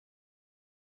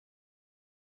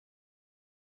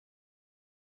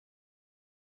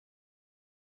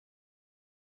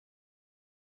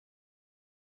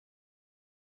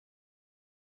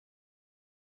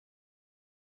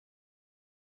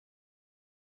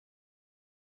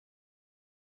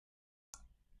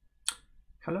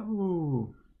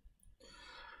Hello.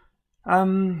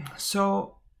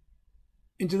 So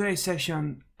in today's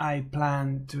session, I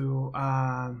plan to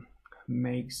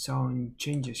make some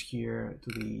changes here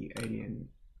to the alien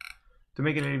to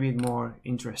make it a little bit more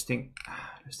interesting.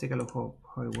 Let's take a look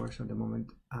how it works at the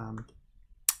moment.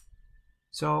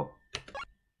 So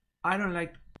I don't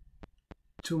like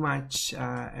too much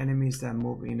enemies that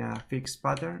move in a fixed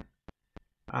pattern.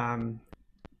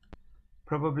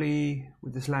 Probably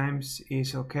with the slimes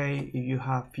is okay if you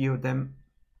have few of them.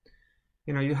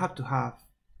 You know, you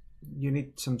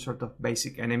need some sort of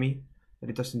basic enemy that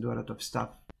it doesn't do a lot of stuff.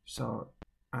 So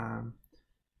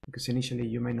because initially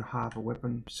you may not have a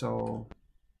weapon, so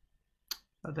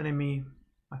that enemy,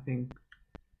 I think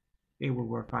it will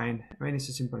work fine. I mean, it's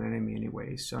a simple enemy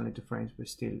anyway, it's only 2 frames, but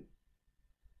still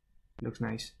looks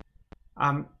nice.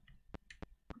 And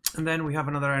then we have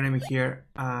another enemy here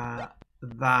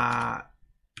that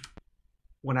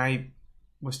when I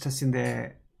was testing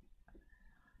the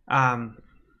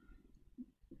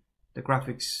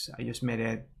graphics, I just made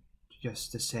it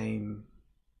just the same.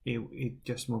 It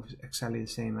just moves exactly the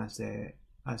same as the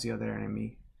other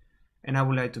enemy, and I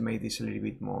would like to make this a little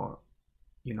bit more,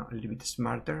 you know, a little bit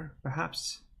smarter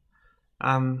perhaps.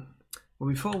 But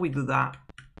before we do that,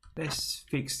 let's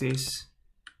fix this.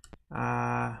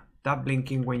 That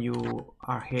blinking when you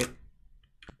are hit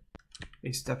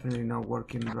is definitely not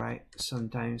working right.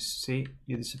 Sometimes, see,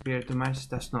 you disappear too much.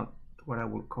 That's not what I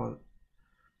would call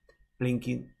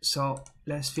blinking. So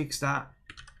let's fix that.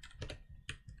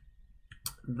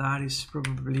 That is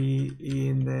probably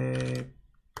in the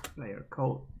player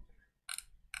code.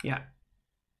 Yeah,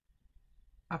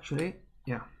 actually,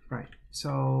 yeah, right.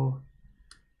 So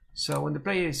when the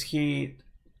player is hit,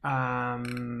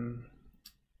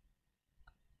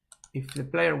 if the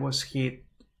player was hit,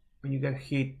 when you get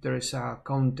hit, there is a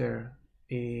counter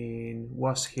in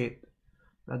was hit.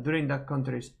 During that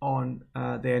counter is on,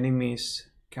 the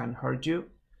enemies can hurt you.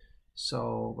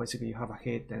 So basically you have a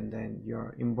hit and then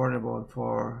you're invulnerable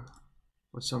for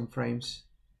some frames.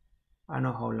 I don't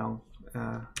know how long.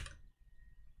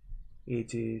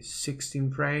 It is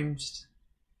 16 frames.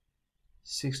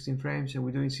 16 frames, and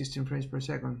we're doing 16 frames per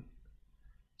second.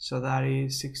 So that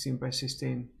is 16 by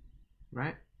 16,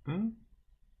 right?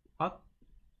 What?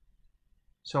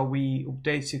 So we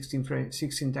update 16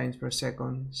 times per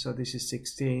second. So this is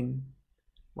 16.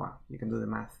 Well, you can do the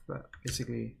math, but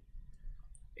basically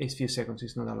it's few seconds.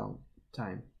 It's not a long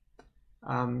time.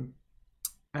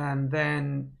 And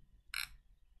then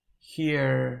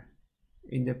here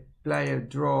in the player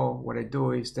draw, what I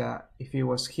do is that if it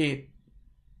was hit,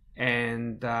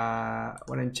 and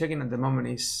what I'm checking at the moment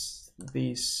is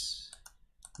this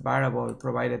variable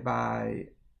provided by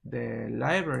the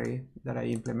library that I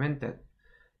implemented.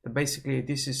 But basically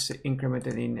this is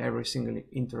incremented in every single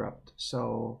interrupt.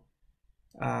 So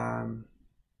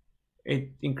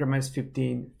it increments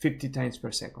 50 times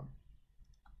per second.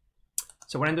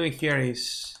 So what I'm doing here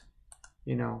is,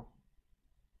 you know,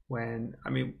 when,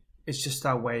 I mean, it's just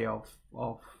a way of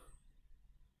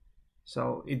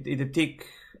so the tick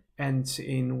ends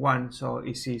in 1, so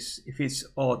if it's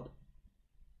odd,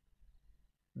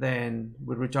 then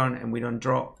we return and we don't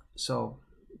draw, so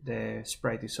the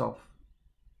sprite is off,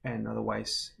 and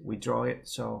otherwise we draw it,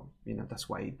 so you know that's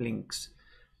why it blinks.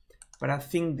 But I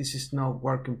think this is not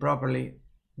working properly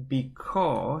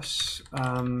because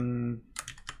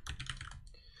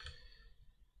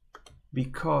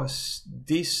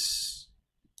this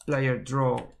player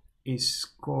draw is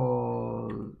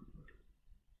called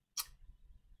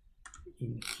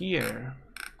in here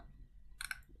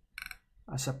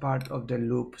as a part of the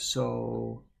loop.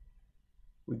 So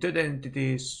we did the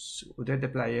entities, we did the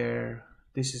player.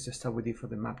 This is the stuff we did for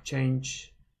the map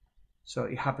change. So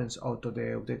it happens out of the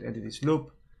update entities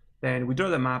loop. Then we draw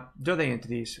the map, draw the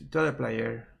entities, draw the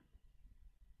player,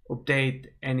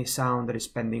 update any sound that is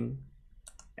pending.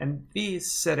 And this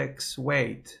setx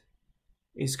wait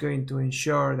is going to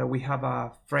ensure that we have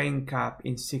a frame cap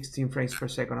in 16 frames per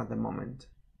second at the moment,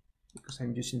 because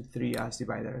I'm using 3 as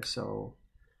divider. So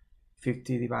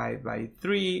 50 divided by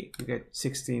 3, you get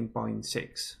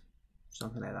 16.6,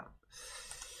 something like that.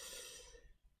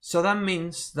 So that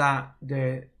means that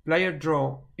the player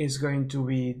draw is going to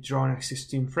be drawn at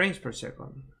 16 frames per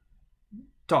second.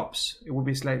 Tops. It will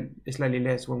be slightly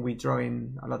less when we draw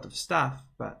in a lot of stuff,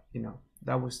 but you know,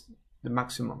 that was the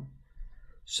maximum.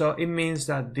 So it means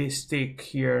that this tick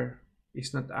here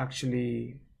is not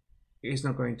actually, it's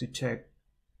not going to check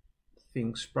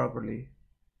things properly,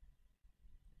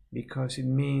 because it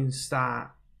means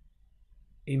that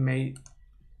it may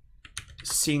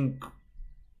sync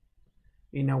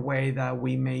in a way that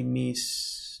we may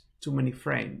miss too many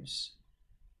frames.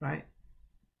 right?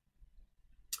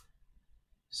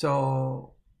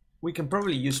 So we can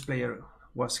probably use player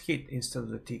was hit instead of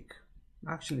the tick.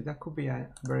 Actually, that could be a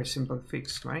very simple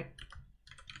fix, right?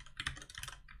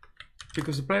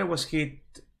 Because the player was hit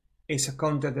is a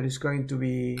counter that is going to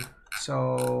be,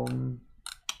 so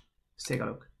let's take a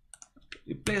look.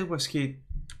 If player was hit,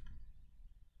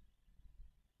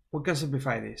 we can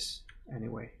simplify this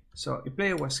anyway. So if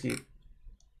player was hit,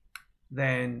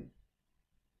 then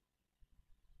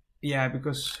yeah,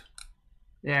 because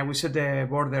yeah, we set the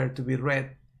border to be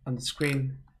red on the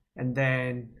screen, and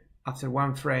then after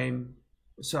one frame,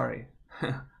 sorry,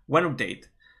 one update,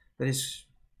 that is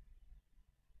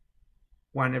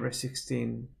one every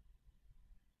 16,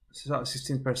 so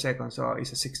 16 per second, so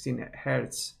it's a 16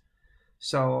 hertz.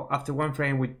 So after one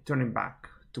frame, we turn it back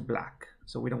to black,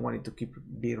 so we don't want it to keep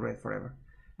being red forever.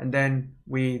 And then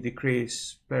we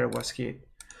decrease player was hit.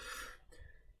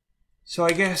 So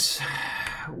I guess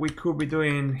we could be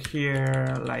doing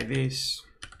here like this.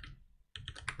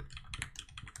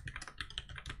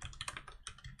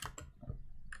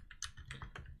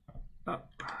 Oh,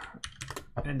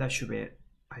 and that should be it,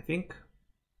 I think.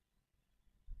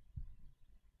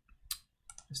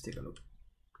 Let's take a look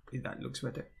if that looks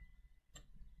better.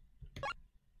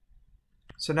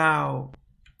 So now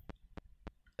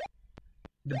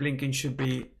the blinking should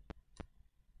be,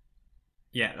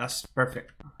 yeah, that's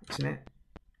perfect, isn't it?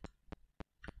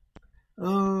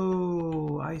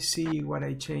 Oh, I see what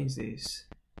I changed this.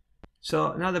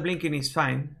 So now the blinking is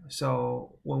fine.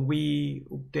 So when we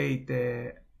update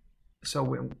the, so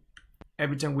when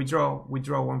every time we draw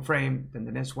one frame, then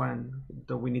the next one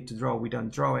that we need to draw, we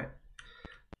don't draw it.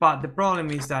 But the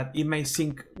problem is that it may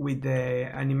sync with the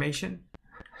animation.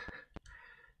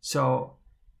 So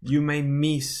you may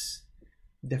miss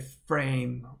the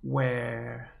frame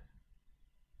where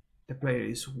the player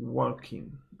is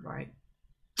walking, right?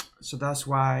 So that's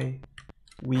why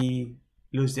we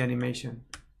lose the animation.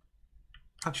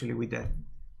 Actually, we did.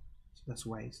 So that's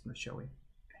why it's not showing.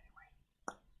 Anyway.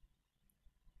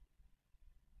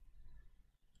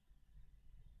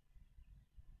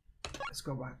 Let's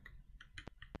go back.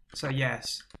 So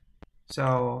yes.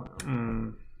 So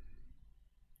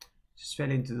just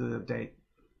failing to do the update.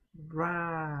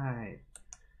 Right.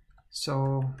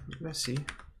 So let's see.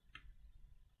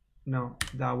 No,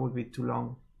 that would be too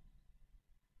long.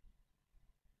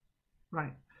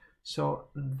 Right. So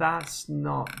that's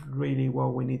not really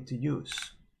what we need to use,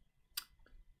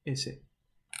 is it?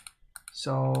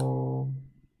 So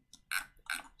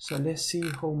let's see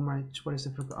how much, what is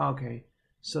the, okay.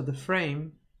 So the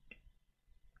frame,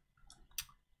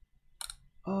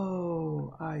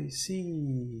 oh, I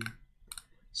see.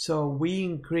 So we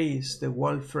increase the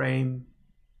wall frame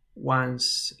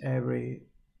once every,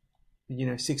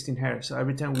 16 hertz. So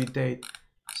every time we date,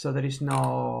 so there is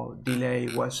no delay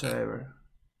whatsoever.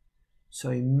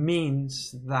 So it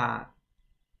means that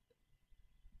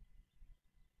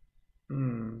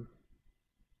and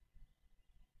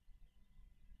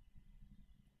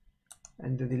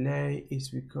the delay is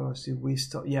because if we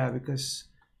stop, yeah, because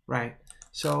right.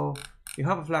 So you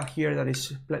have a flag here that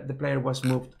is the player was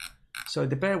moved. So if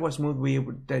the player was moved, we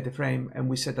would take the frame and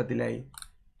we set a delay.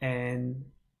 And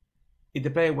if the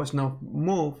player was not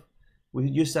moved, we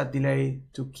use that delay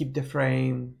to keep the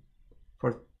frame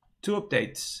for 2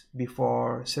 updates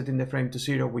before setting the frame to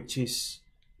 0, which is,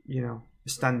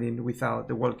 standing without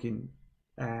the walking,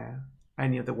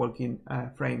 any of the walking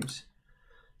frames.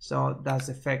 So that's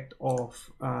the effect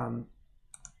of,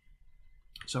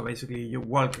 so basically you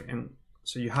walk and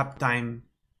so you have time,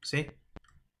 see?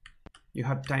 You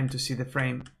have time to see the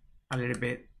frame a little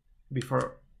bit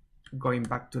before going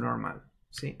back to normal,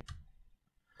 see?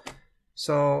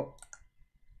 So,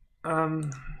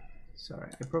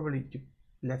 sorry, I probably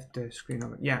left the screen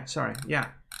over. Yeah, sorry, yeah.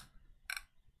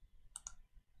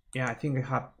 Yeah, I think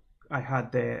I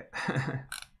had the,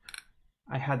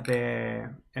 I had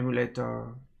the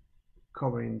emulator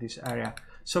covering this area.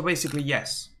 So basically,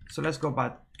 yes. So let's go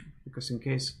back, because in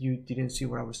case you didn't see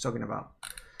what I was talking about.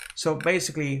 So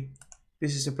basically,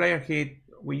 this is a player hit.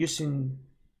 We're using,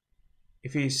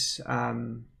 if it's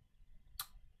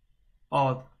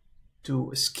odd,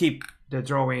 to skip the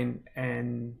drawing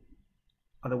and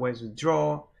otherwise we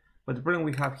draw. But the problem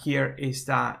we have here is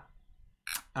that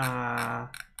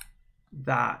that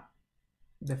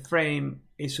the frame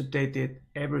is updated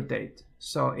every date.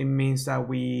 So it means that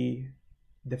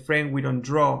the frame we don't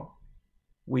draw,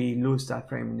 we lose that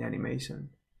frame in the animation.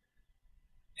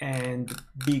 And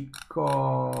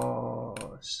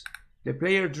because the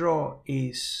player draw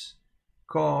is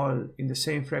called in the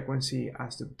same frequency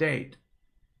as the update,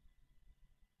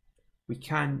 we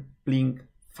can blink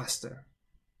faster.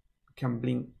 can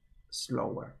blink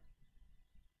slower.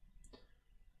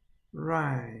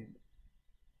 Right.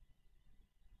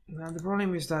 Now the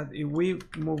problem is that if we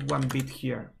move one bit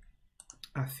here,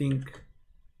 I think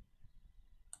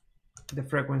the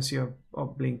frequency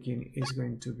of blinking is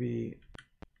going to be,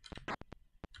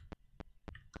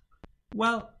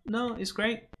 well, no, it's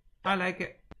great. I like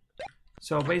it.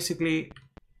 So basically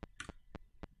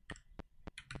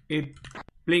it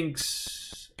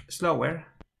blinks slower,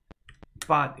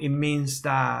 but it means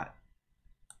that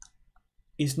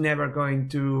it's never going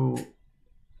to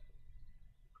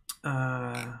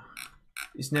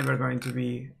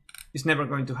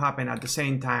happen at the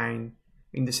same time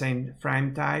in the same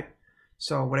frame type.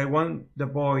 So what I want to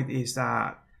avoid is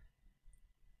that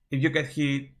if you get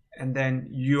hit and then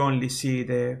you only see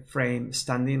the frame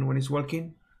standing when it's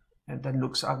walking, and that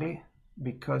looks ugly,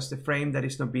 because the frame that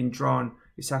is not being drawn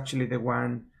is actually the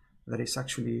one that is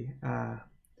actually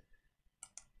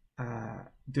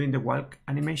doing the walk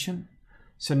animation.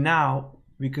 So now,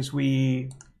 because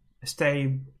we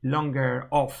stay longer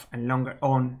off and longer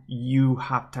on, you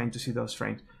have time to see those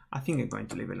frames. I think I'm going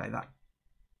to leave it like that.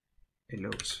 It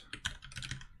looks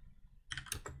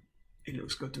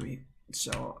good to me.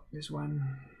 So this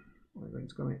one, we're going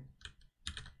to go in,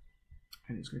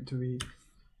 and it's going to be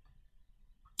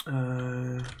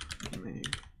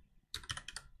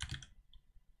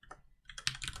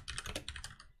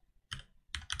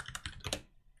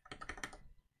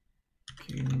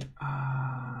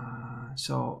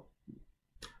so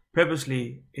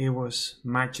previously it was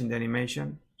matching the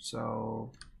animation,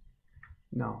 so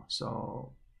no,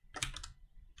 so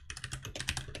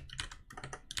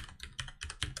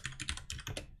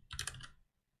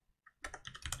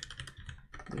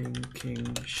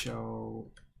blinking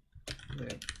show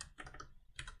the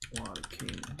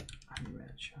walking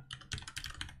animation,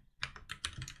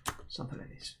 something like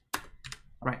this,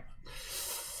 right?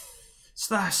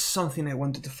 So that's something I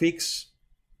wanted to fix.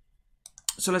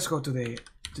 So let's go to the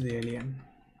alien.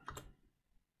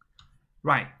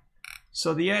 Right.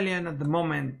 So the alien at the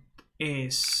moment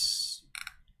is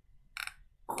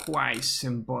quite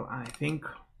simple, I think.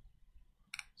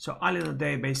 So Alien of the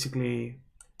Day, basically,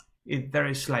 if there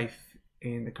is life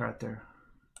in the character.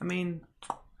 I mean,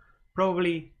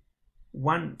 probably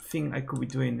one thing I could be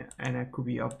doing and I could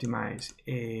be optimized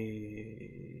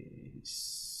is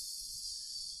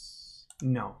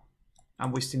no,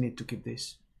 and we still need to keep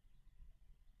this.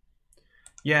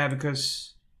 Yeah,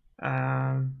 because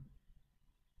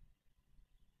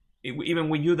even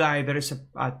when you die, there is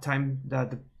a time that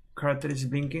the character is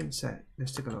blinking. So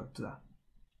let's take a look to that.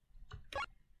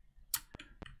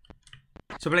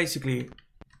 So basically,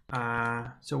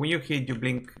 so when you hit, you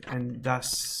blink, and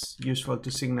that's useful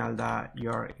to signal that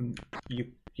you're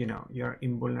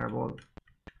invulnerable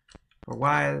for a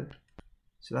while.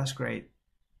 So that's great.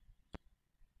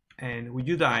 And when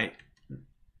you die,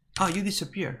 oh, you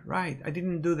disappear, right? I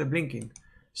didn't do the blinking.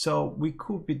 So we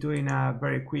could be doing a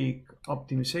very quick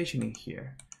optimization in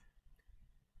here,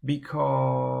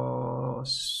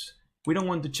 because we don't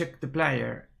want to check the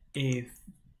player if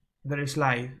there is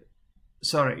life,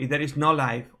 sorry, if there is no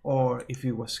life or if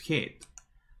it was hit.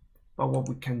 But what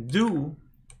we can do,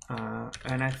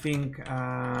 and I think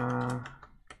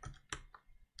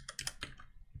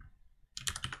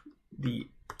the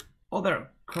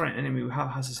other current enemy we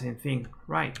have has the same thing,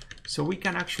 right? So we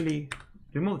can actually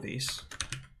remove this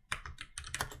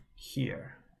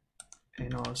here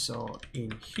and also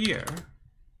in here,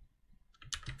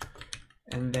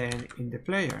 and then in the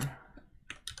player,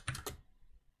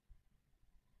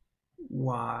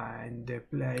 when the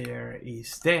player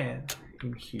is dead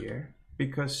in here,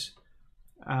 because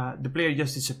the player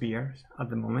just disappears at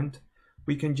the moment,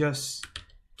 we can just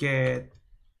get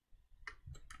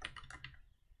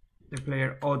the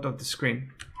player out of the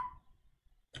screen,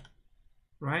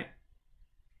 right?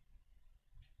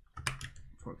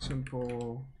 For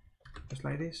example, just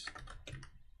like this.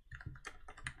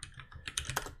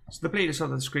 So the player is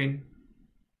out of the screen,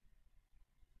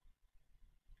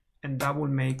 and that will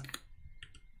make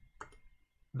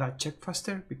that check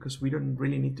faster, because we don't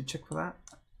really need to check for that.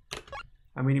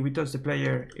 I mean, if we touch the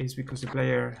player, it's because the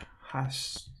player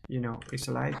has, is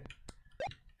alive.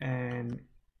 And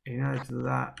in order to do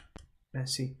that,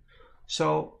 let's see.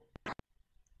 So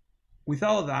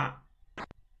without that,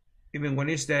 even when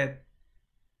it's dead,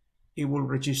 it will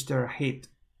register a hit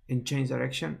and change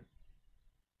direction.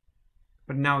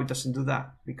 But now it doesn't do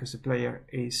that because the player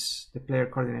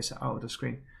coordinates are out of the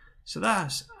screen. So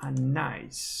that's a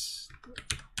nice.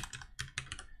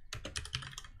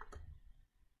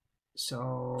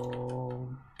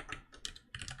 So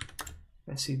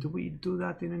let's see, do we do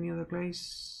that in any other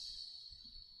place?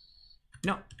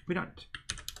 No, we don't.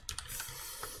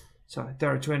 So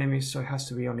there are 2 enemies, so it has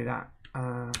to be only that.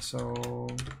 So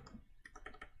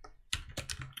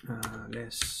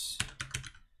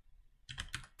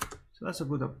that's a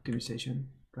good optimization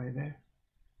right there.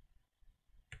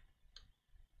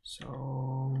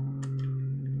 So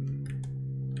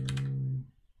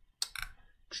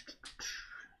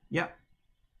yeah.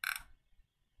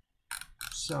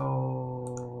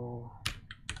 So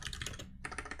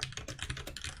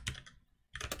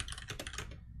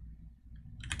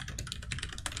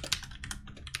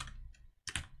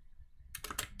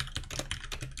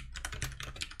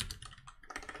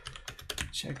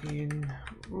check in.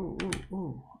 Ooh.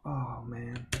 Oh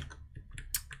man.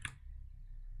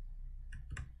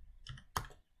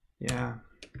 Yeah,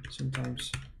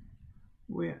 sometimes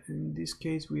in this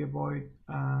case we avoid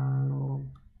I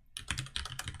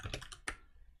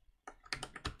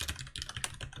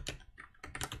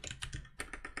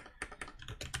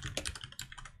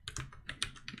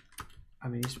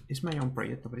mean it's my own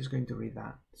project, but it's going to read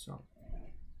that, so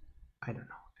I don't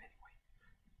know. Anyway,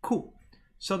 cool.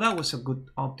 So that was a good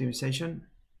optimization,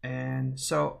 and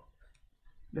so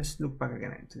let's look back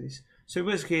again into this. So it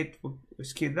was hit,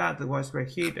 skip that, it was very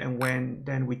hit, and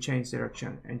then we change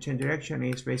direction. And change direction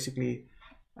is basically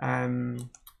on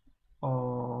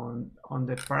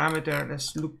the parameter.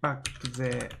 Let's look back to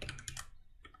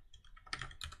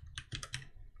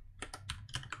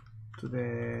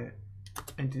the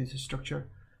entity structure.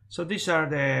 So these are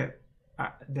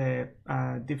the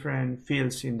different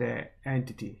fields in the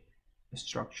entity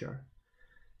structure.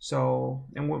 So,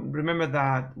 and remember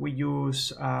that we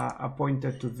use a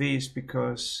pointer to this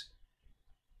because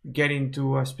getting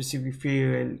to a specific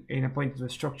field in a pointer to a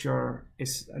structure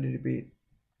is a little bit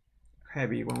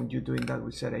heavy when you're doing that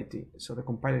with Z80. So the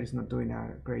compiler is not doing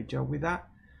a great job with that.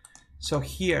 So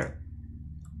here,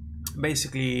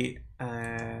 basically,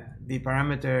 the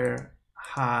parameter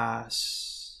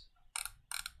has,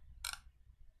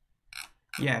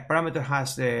 parameter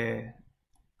has the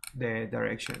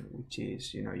direction, which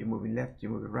is, you're moving left, you're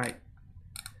moving right,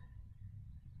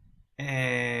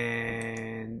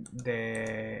 and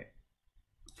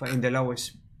in the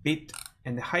lowest bit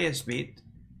and the highest bit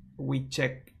we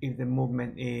check if the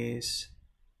movement is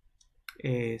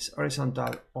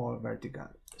horizontal or vertical.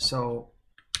 So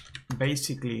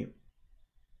basically,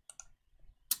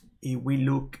 if we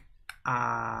look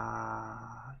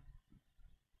at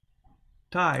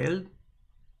tiled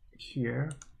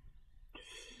here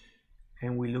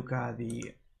and we look at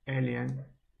the alien,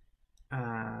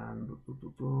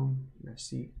 let's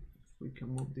see if we can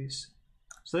move this.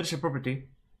 So there's a property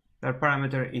that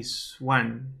parameter is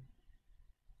 1,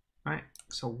 right?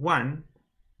 So 1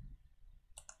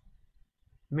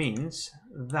 means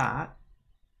that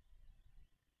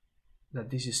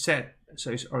this is set,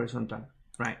 so it's horizontal,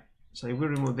 right? So if we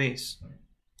remove this,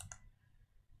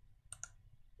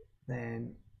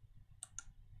 then,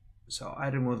 so I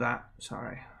remove that,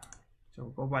 sorry. So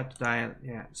go back to dial,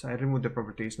 yeah, so I remove the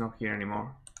property, it's not here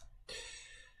anymore.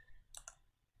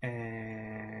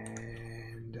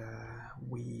 And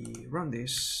we run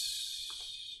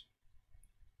this.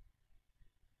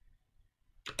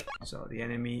 So the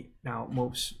enemy now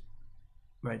moves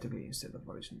vertically instead of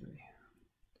horizontally.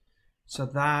 So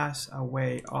that's a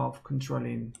way of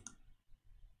controlling,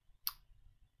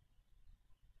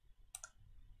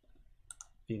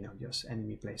 just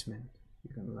enemy placement. You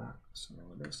can do that. So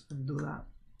let's undo that.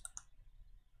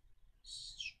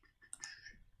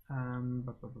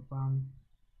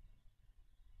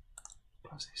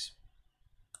 Close this.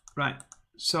 Right.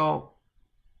 So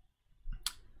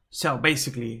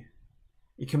basically,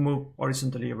 it can move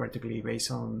horizontally or vertically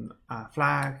based on a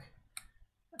flag,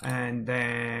 and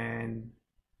then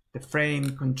the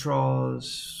frame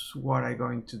controls what I'm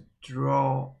going to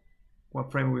draw,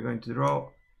 what frame we're going to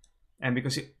draw, and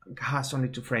because it has only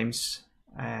 2 frames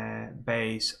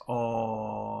based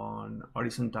on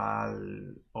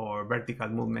horizontal or vertical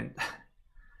movement,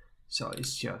 so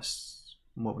it's just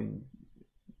moving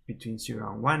between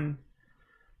 0 and 1.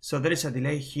 So there is a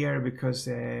delay here because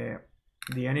the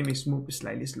enemies move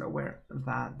slightly slower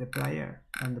than the player.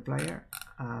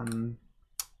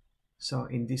 So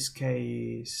in this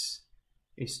case,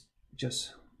 it's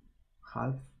just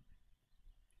half.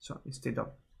 So instead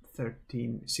of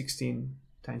 16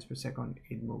 times per second,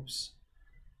 it moves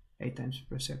 8 times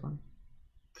per second.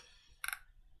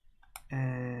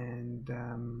 And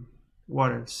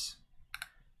what else?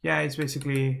 Yeah, it's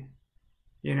basically,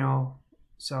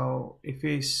 so if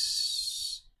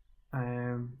it's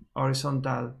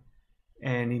horizontal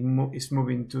and it's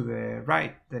moving to the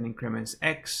right, then increments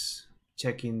X,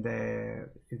 checking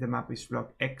if the map is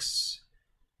block X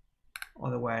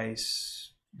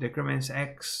Otherwise, decrements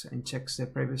X and checks the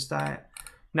previous tile.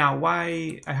 Now,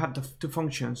 why I have the two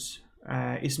functions,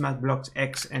 is map blocks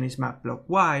X and is map block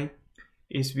Y,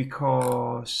 is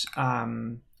because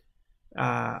the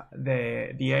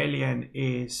alien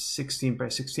is 16 by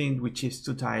 16, which is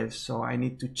 2 tiles. So I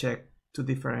need to check 2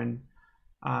 different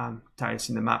tiles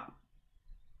in the map.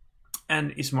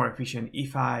 And it's more efficient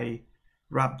if I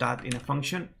wrap that in a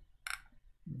function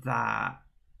that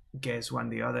gets one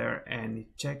the other and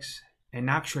it checks. And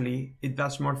actually it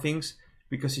does more things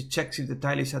because it checks if the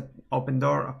tile is an open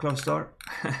door or closed door.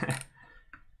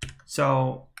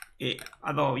 So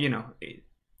although, you know,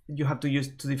 you have to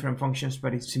use 2 different functions,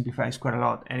 but it simplifies quite a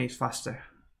lot and it's faster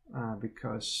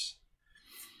because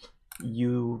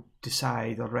you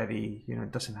decide already, you know,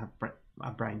 it doesn't have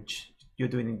a branch. You're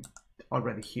doing it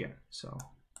already here. So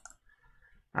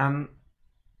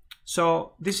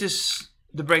so this is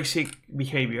the basic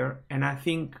behavior, and I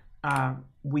think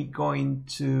we're going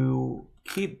to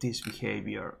keep this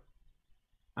behavior,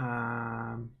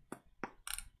 and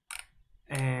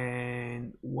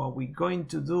what we're going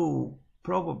to do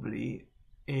probably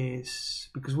is,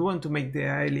 because we want to make the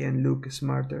alien look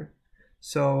smarter,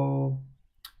 so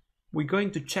we're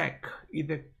going to check if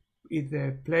the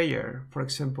player, for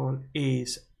example,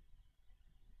 is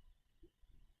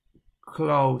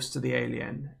close to the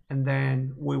alien, and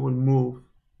then we will move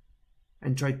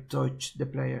and try to touch the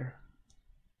player.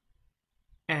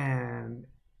 And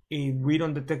if we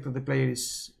don't detect that the player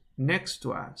is next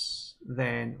to us,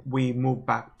 then we move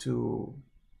back to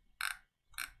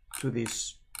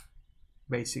this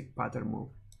basic pattern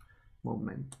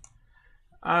movement.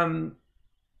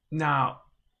 Now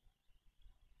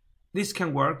this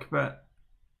can work, but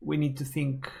we need to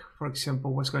think, for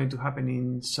example, what's going to happen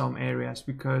in some areas,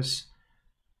 because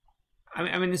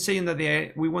I mean, it's saying that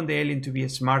we want the alien to be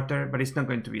smarter, but it's not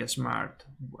going to be as smart.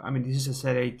 I mean, this is a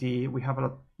set 80. We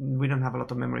don't have a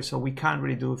lot of memory, so we can't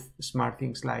really do smart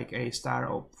things like A star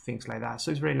or things like that.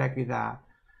 So it's very likely that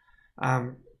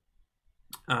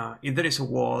if there is a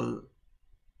wall,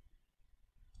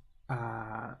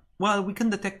 well, we can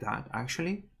detect that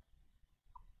actually.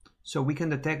 So we can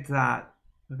detect that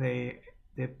the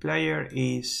player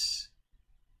is,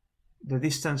 the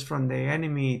distance from the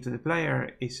enemy to the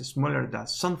player is smaller than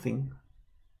something,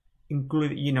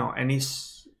 including, you know, and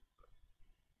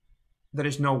there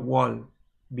is no wall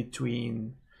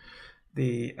between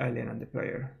the alien and the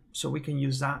player. So we can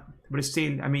use that, but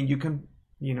still, I mean, you can,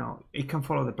 you know, it can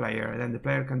follow the player, then the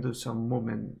player can do some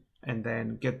movement and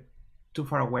then get too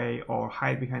far away or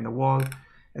hide behind a wall,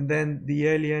 and then the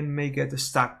alien may get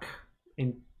stuck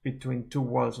in between 2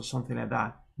 walls or something like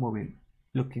that, moving,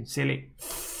 looking silly.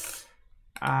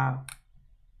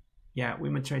 Yeah, we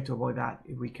may try to avoid that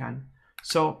if we can.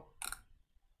 So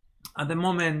at the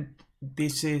moment,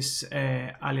 this is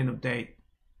alien update.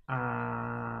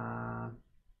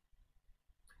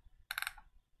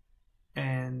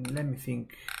 And let me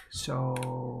think.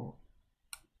 So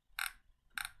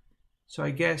I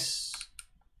guess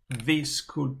this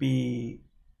could be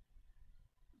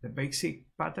the basic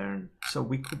pattern. So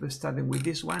we could be starting with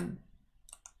this one,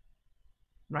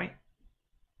 right?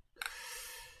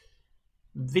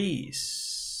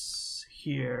 This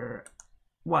here,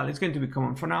 well, it's going to be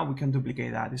common. For now, we can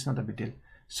duplicate that. It's not a big deal.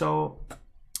 So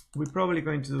we're probably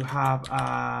going to have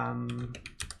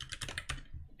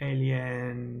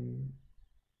alien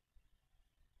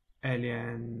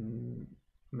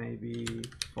maybe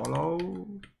follow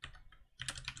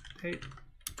date.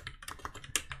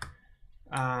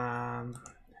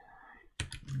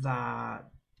 That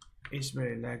is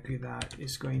very likely that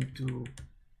is going to,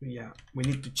 yeah, we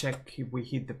need to check if we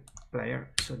hit the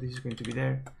player. So this is going to be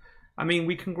there. I mean,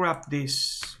 we can grab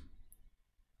this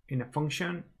in a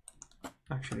function.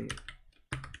 Actually,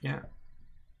 yeah,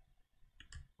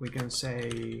 we can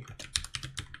say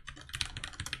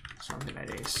something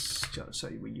like this. So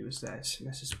we use this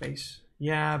less space.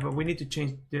 Yeah, but we need to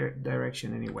change the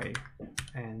direction anyway,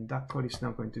 and that code is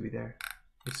not going to be there.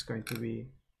 It's going to be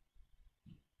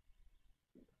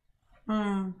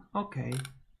okay.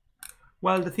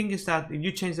 Well, the thing is that if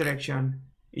you change direction,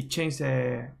 it changed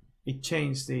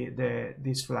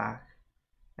this flag,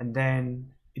 and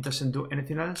then it doesn't do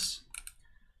anything else.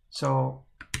 So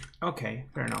okay,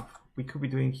 fair enough. We could be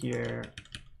doing here.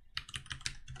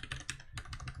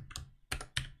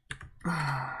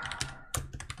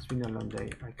 It's been a long day.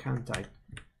 I can't type.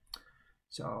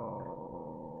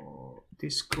 So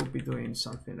this could be doing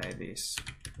something like this.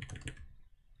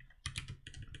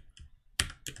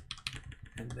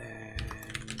 And then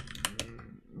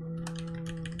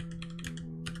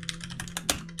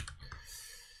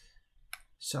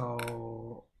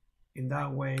so in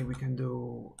that way we can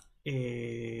do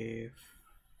if,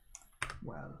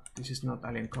 well, this is not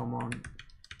alien common,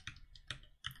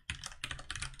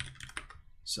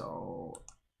 so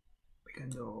we can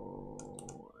do,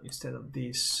 instead of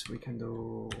this we can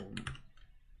do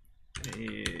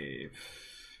if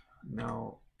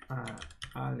no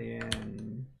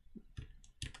alien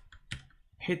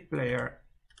hit player,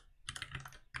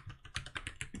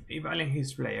 if alien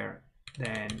hits player,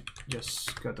 then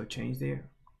just go to change there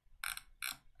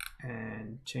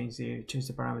and change the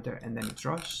parameter, and then it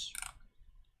draws,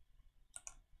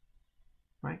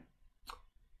 right?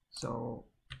 So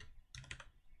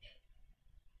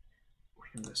we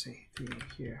can do the same thing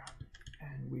here,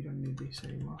 and we don't need this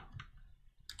anymore.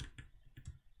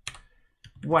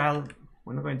 Well,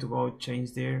 we're not going to go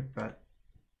change there, but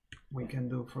we can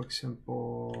do, for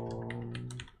example,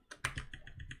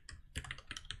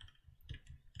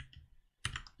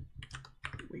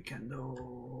 we can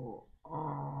do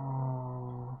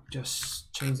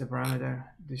just change the parameter.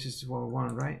 This is what we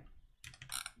want, right?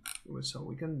 So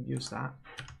we can use that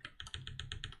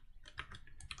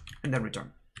and then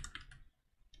return.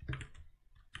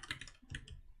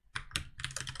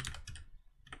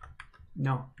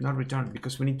 No, not return,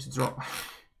 because we need to draw.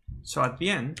 So at the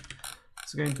end,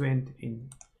 it's going to end in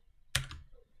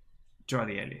draw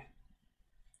the alien.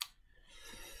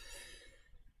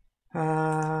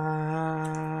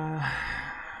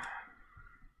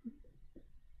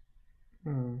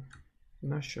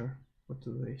 Not sure what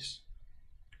to do this.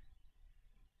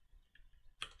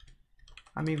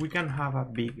 I mean, we can have a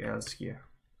big else here.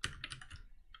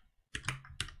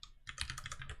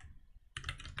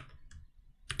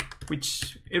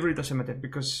 Which it really doesn't matter,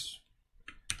 because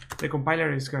the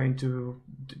compiler is going to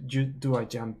do a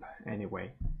jump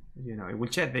anyway. You know, it will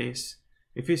check this.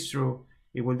 If it's true,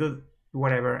 it will do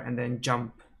whatever and then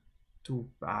jump to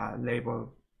a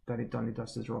label that it only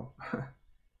does the draw.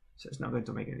 So it's not going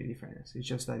to make any difference. It's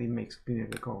just that it makes cleaner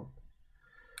the code.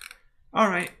 All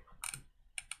right.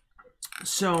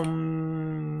 So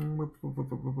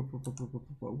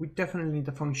we definitely need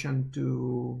a function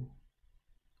to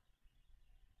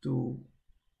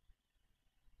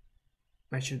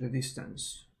measure the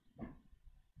distance,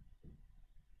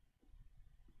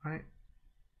 right?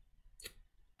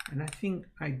 And I think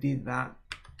I did that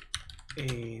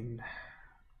in,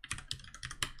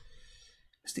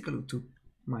 let's take a look to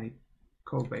my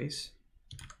code base.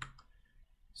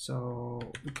 So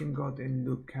we can go and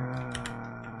look at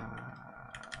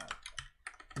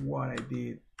what I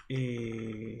did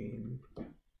in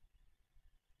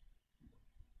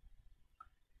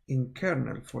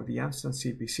kernel for the Amstrad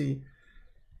CPC.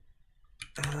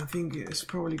 And I think it's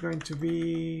probably going to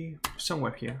be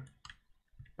somewhere here,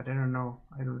 but I don't know.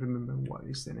 I don't remember what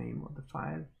is the name of the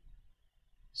file.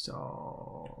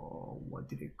 So what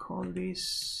did it call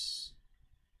this?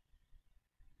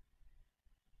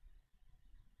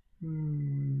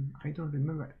 I don't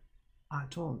remember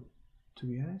at all, to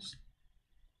be honest.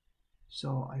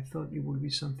 So I thought it would be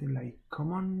something like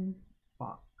common,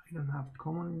 but I don't have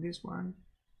common in this one.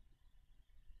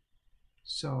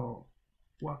 So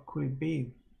what could it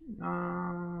be?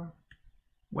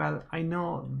 Well, I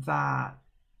know that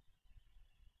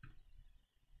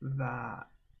the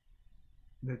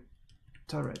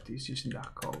turret is using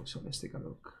that code, so let's take a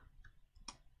look.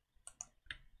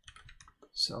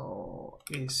 So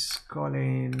it's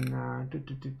calling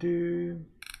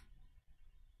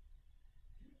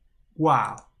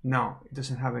Wow, no, it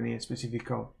doesn't have any specific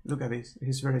code. Look at this,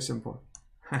 it's very simple.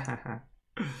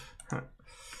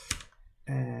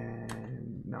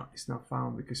 And no, it's not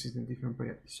found because it's in a different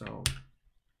project. So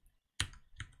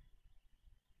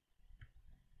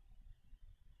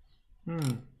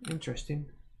interesting.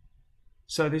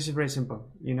 So this is very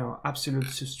simple, you know, absolute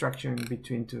subtraction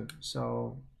between two.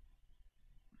 So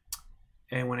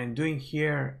and what I'm doing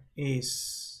here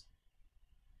is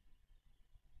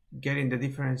getting the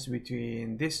difference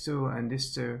between these two and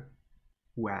these two.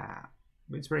 Wow,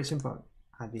 it's very simple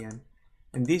at the end.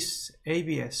 And this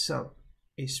ABS sub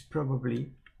is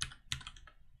probably,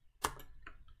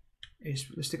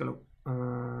 let's take a look.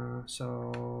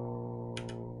 So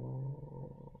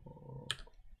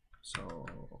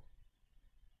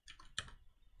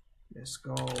let's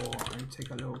go and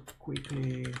take a look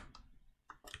quickly.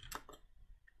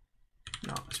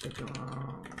 No, spectrum.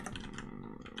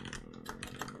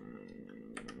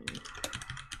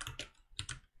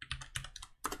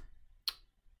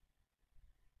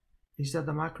 Is that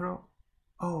the macro?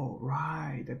 Oh,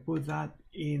 right. I put that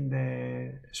in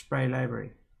the sprite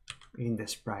library. In the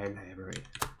sprite library.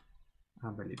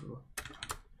 Unbelievable.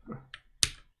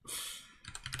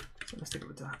 So let's take a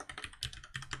look at that.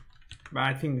 But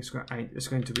I think it's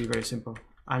going to be very simple,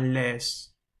 unless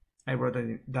I wrote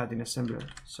that in assembler.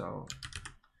 So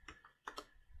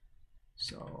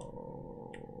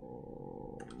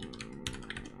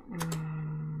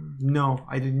no,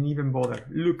 I didn't even bother.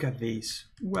 Look at this.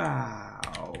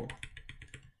 Wow.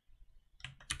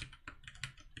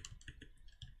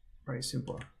 Very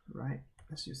simple, right?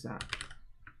 Let's use that.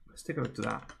 Let's take a look to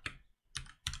that.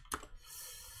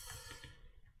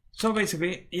 So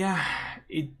basically, yeah,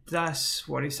 it does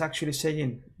what it's actually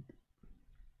saying.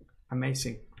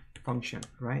 Amazing function,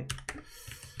 right?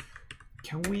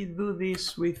 Can we do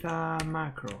this with a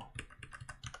macro?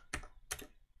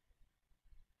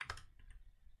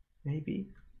 Maybe.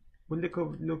 Will the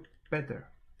code look better?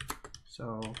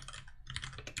 So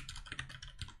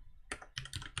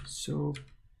sub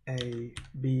a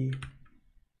b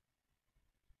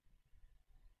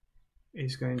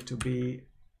is going to be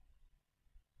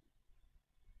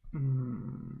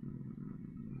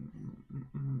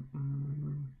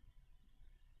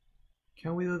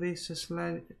can we do this just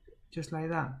like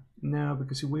that? No,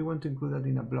 because if we want to include that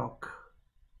in a block,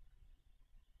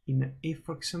 in an if,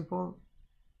 for example,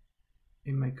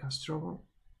 it might cause trouble.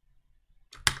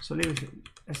 So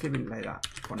let's leave it like that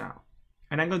for now.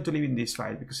 And I'm going to leave in this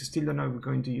file because I still don't know if we're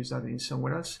going to use that in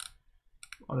somewhere else.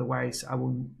 Otherwise, I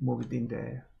will move it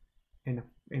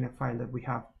in a file that we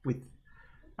have with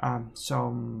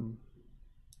some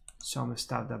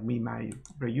stuff that we might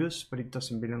reuse, but it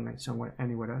doesn't belong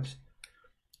anywhere else.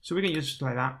 So we can use it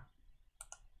like that.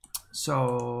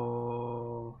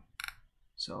 So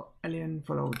alien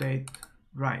follow date,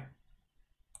 right?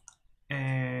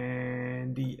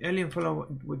 And the alien follow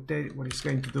with date, what it's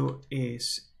going to do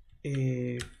is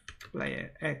if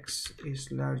player X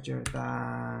is larger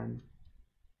than,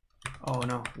 oh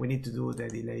no, we need to do the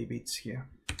delay bits here.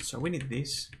 So we need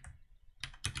this,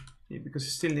 yeah, because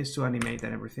it still needs to animate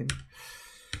and everything,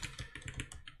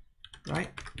 right?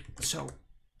 So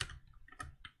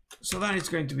that is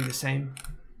going to be the same.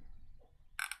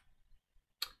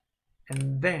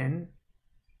 And then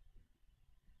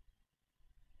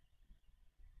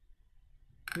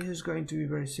this is going to be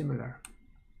very similar.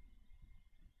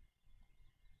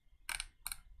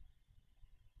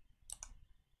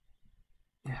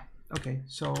 Yeah, okay,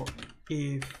 so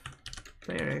if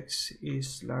player X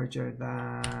is larger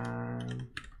than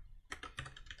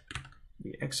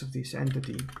the X of this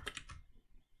entity,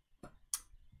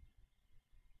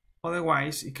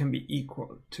 otherwise it can be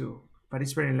equal to, but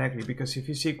it's very likely because if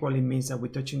it's equal, it means that we're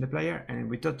touching the player, and if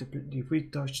we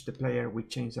touch the player, we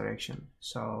change direction.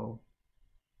 So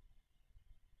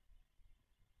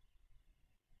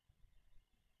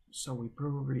we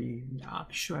probably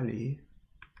actually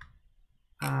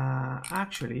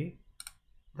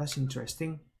that's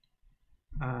interesting.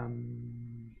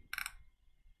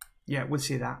 Yeah, we'll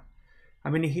see that. I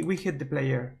mean, if we hit the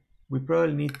player, we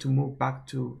probably need to move back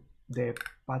to the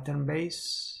pattern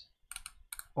base,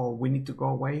 or we need to go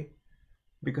away,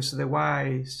 because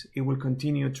otherwise it will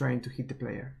continue trying to hit the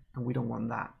player, and we don't want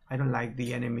that. I don't like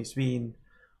the enemies being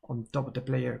on top of the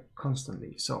player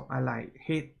constantly. So I like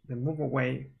hit, then move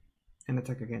away and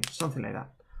attack again, something like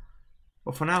that.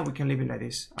 But for now we can leave it like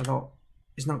this, although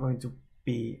it's not going to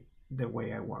be the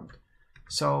way I want.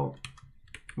 So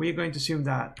we're going to assume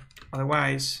that,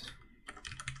 otherwise,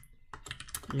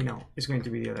 you know, it's going to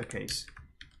be the other case.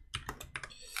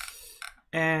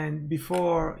 And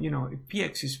before, you know, if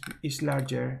px is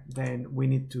larger, then we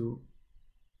need to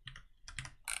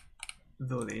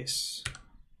do this.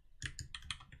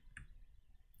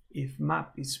 If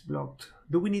map is blocked,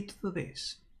 do we need to do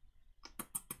this?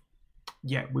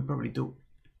 Yeah, we probably do.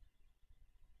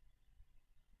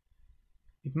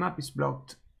 If map is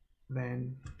blocked,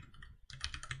 then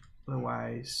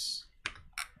otherwise,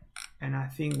 and I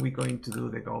think we're going to do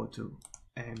the go to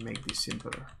and make this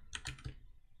simpler,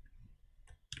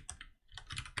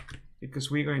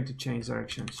 because we're going to change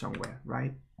direction somewhere,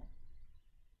 right?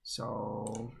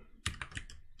 So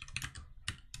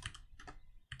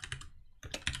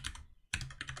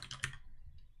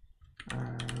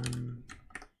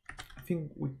I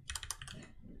think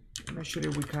I'm not sure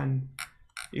if we can,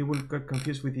 it will get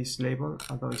confused with this label,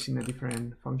 although it's in a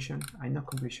different function. I'm not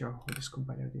completely sure how this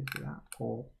compiler did that,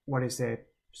 or what is the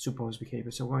supposed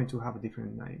behavior. So we're going to have a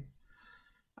different name.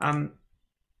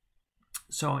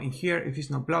 So in here, if it's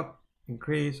not blocked,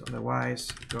 increase,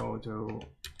 otherwise go to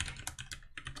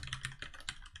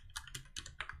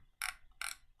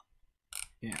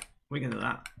yeah, we can do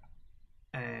that.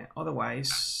 Otherwise,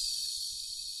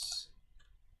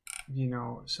 you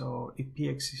know, so if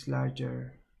px is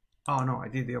larger, oh no, I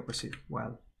did the opposite.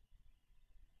 Well,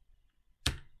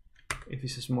 if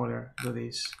it's smaller, do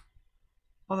this.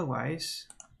 Otherwise,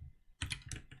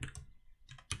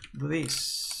 do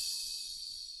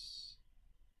this.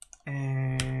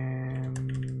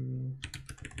 And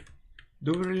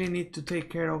do we really need to take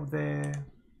care of the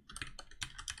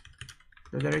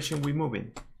direction we move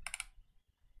in?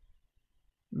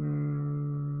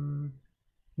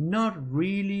 Not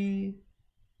really,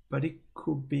 but it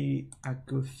could be a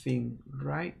good thing,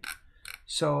 right?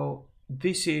 So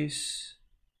this is,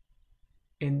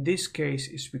 in this case,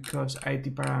 is because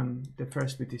IT param, the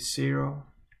first bit is 0.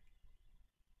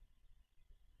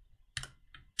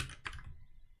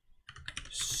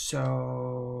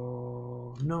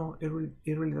 So no, it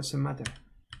really doesn't matter.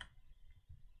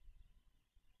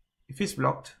 If it's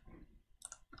blocked,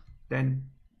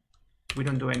 then we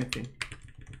don't do anything.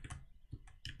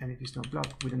 And if it's not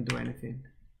blocked, we don't do anything.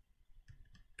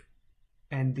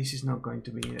 And this is not going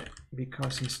to be there,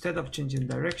 because instead of changing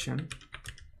direction,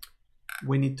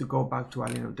 we need to go back to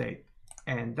alien update.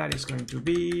 And that is going to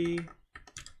be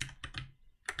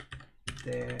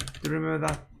do you remember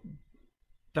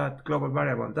that global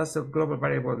variable? That's the global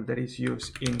variable that is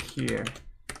used in here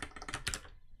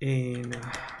in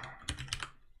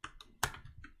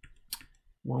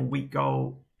when we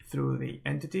go through the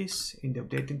entities in the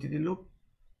update entity loop.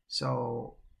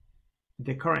 So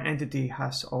the current entity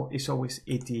is always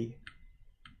iterator.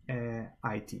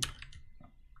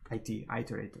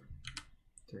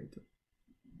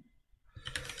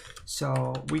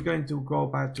 So we're going to go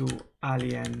back to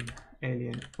alien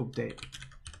update,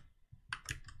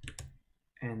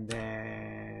 and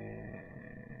then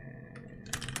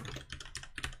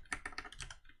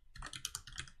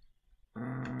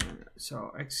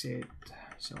so exit,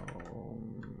 so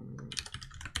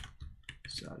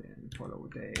alien follow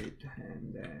date,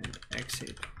 and then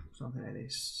exit, something like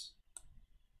this.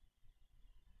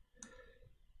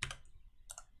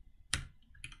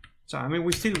 So I mean,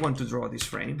 we still want to draw this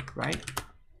frame, right?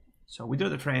 So we do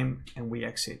the frame and we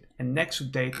exit, and next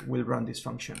update will run this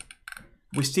function.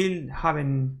 We still need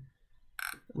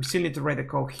to write the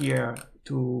code here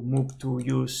to move to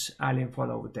use alien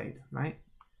follow date, right?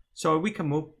 So we can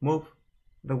move.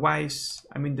 Otherwise,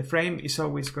 I mean, the frame is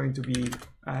always going to be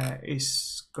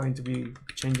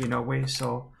changing always.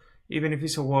 So even if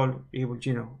it's a wall, it will,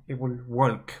 it will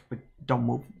work, but don't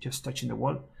move, just touching the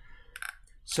wall.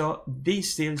 So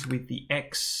this deals with the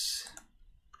X,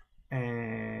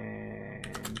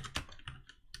 and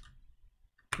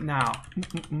now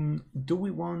do we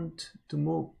want to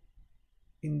move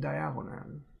in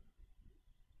diagonal?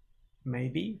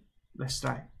 Maybe. Let's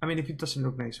try. I mean, if it doesn't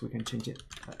look nice, we can change it.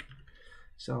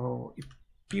 So if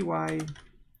py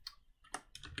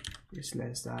is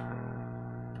less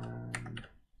than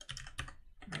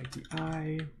iti,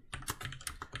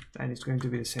 then it's going to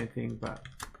be the same thing, but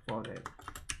for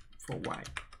y.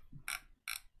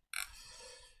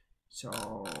 So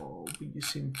we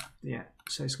using, yeah,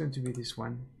 so it's going to be this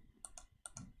one,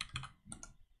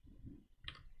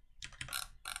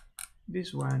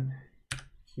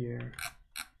 here,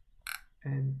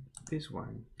 and this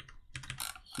one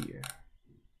here.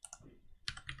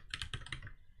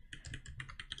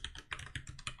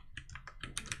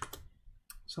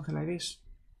 Something like this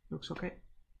looks okay.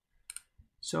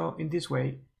 So in this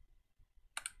way,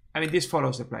 I mean, this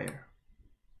follows the player,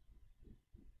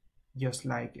 just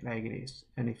like it is.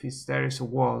 And if there is a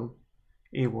wall,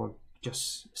 it will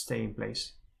just stay in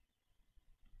place.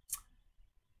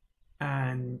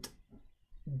 And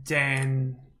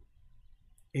then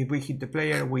if we hit the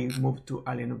player, we move to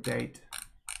alien update.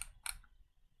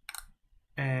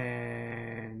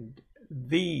 And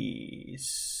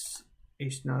this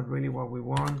is not really what we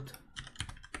want.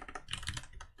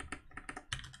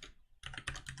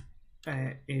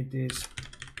 It is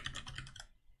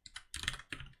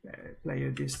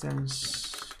player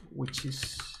distance, which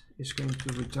is going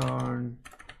to return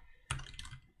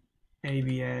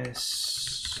ABS,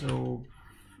 so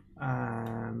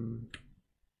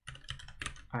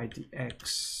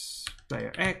IDX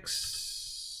player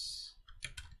X,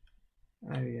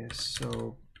 ABS,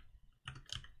 so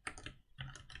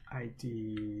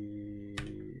ID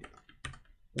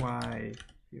Y,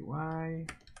 PY.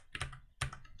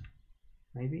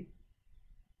 Maybe.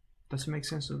 Does it make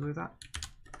sense to do that?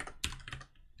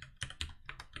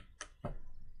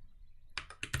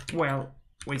 Well,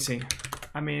 we'll see.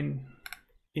 I mean,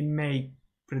 it may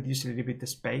reduce a little bit the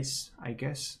space, I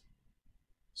guess.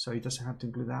 So it doesn't have to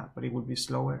include that, but it will be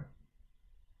slower.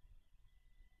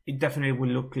 It definitely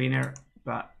will look cleaner,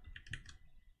 but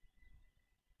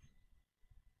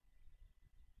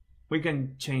we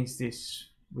can change this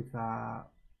with a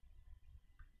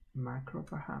macro,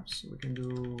 perhaps. We can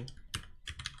do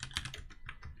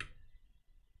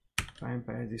find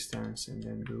player distance and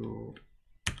then do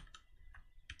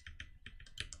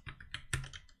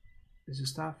this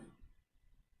stuff.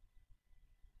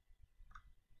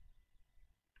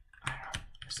 I don't know,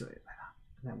 let's do it like that,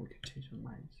 and then we can change our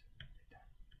minds.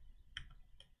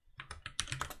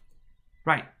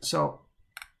 Right, so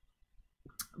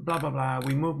blah blah blah,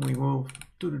 we move,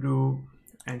 do,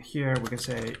 and here we can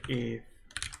say if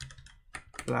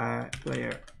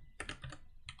player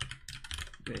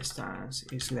distance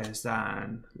is less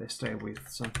than, let's try with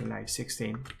something like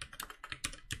 16,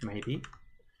 maybe,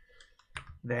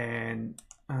 then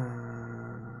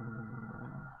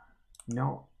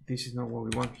no, this is not what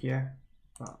we want here,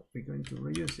 but we're going to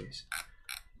reuse this.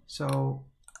 So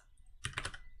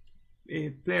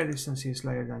if player distance is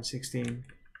larger than 16,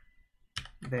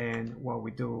 then what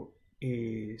we do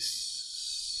is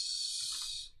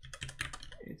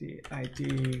the IT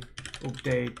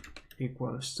update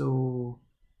equals to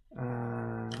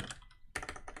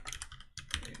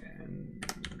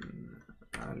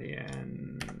alien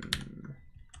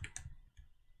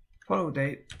follow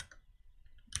date,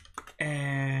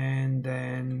 and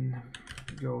then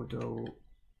go to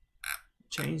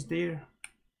change there.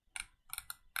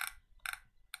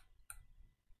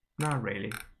 Not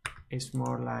really, it's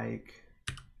more like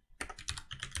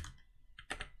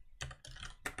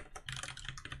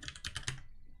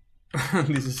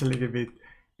this is a little bit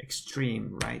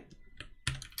extreme, right?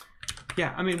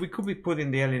 Yeah, I mean, we could be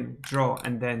putting the alien draw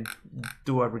and then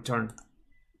do a return.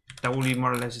 That will be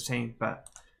more or less the same, but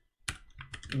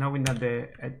knowing that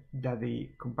the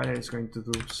compiler is going to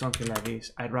do something like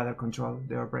this, I'd rather control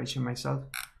the operation myself.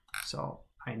 So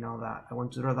I know that I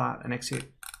want to draw that and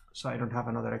exit, so I don't have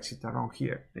another exit around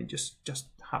here and just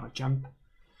have a jump.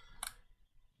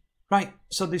 Right,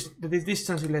 so the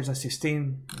distance is less than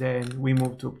 16, then we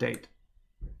move to update.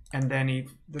 And then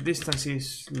if the distance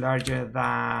is larger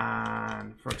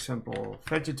than, for example,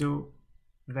 32,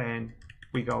 then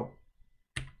we go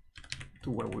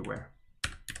to where we were.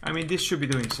 I mean, this should be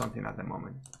doing something at the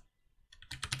moment.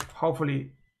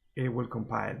 Hopefully it will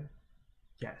compile.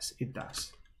 Yes, it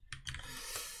does.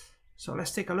 So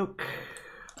let's take a look.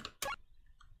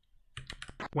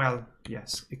 Well,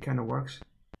 yes, it kind of works.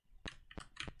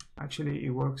 Actually, it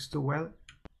works too well.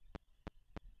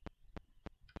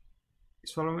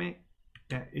 It's following me?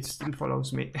 Yeah, it still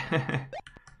follows me.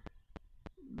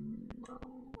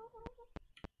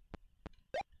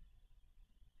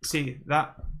 See,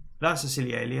 that's a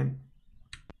silly alien,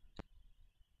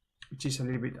 which is a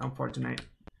little bit unfortunate.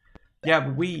 Yeah,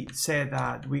 but we said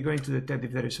that we're going to detect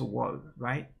if there is a wall,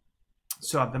 right?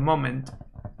 So at the moment,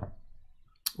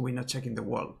 we're not checking the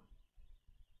wall.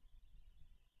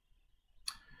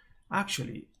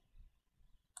 Actually,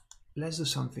 let's do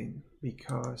something,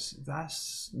 because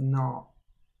that's not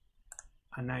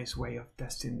a nice way of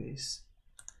testing this.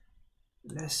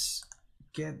 Let's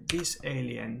get this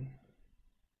alien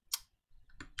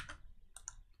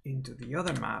into the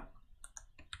other map.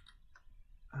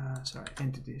 Sorry,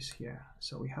 entities here,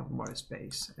 so we have more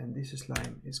space, and this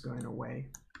slime is going away.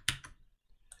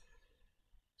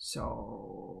 So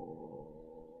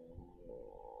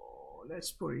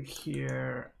let's put it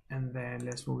here, and then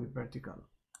let's move it vertical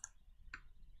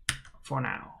for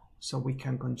now, so we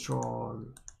can control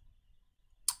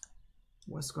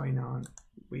what's going on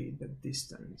with the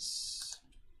distance.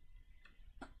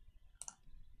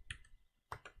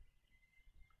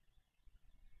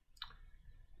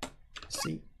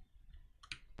 See,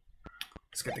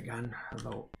 let's get the gun,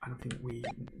 although I don't think we're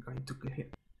going to kill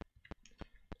him.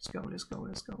 Let's go, let's go,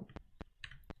 let's go.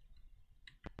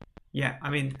 Yeah, I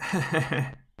mean,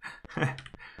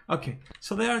 okay,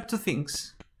 so there are two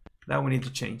things that we need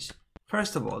to change.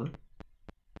 First of all,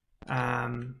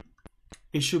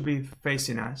 it should be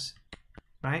facing us,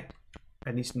 right?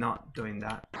 And it's not doing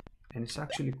that, and it's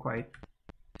actually quite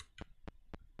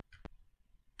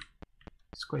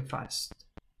fast.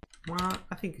 Well,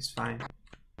 I think it's fine.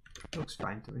 Looks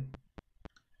fine to me.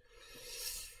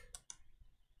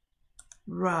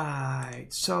 Right,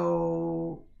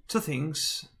 so two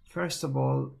things. First of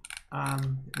all,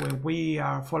 when we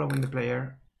are following the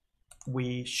player,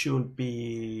 we should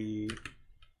be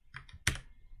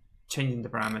changing the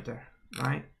parameter,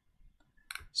 right?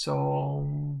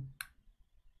 So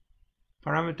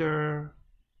parameter,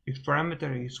 if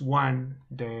parameter is 1,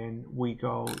 then we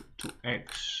go to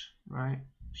X, right?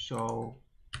 So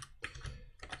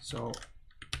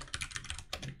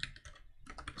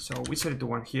we set it to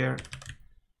 1 here,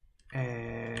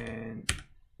 and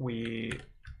we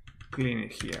clean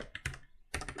it here.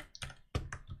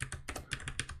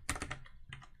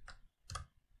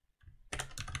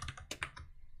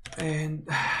 And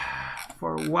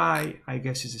for Y, I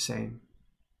guess it's the same.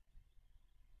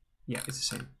 Yeah, it's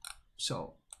the same.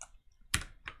 So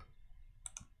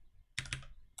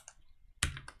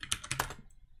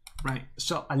right,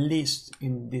 so at least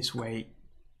in this way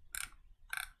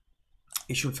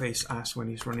it should face us when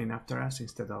it's running after us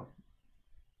instead of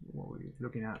what we were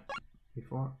looking at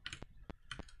before.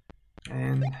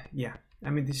 And yeah,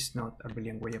 I mean, this is not a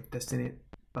brilliant way of testing it,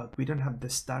 but we don't have the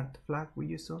start flag we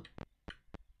used to.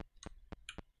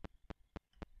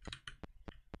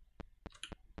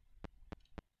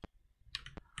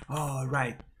 Oh,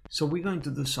 right. So we're going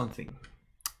to do something,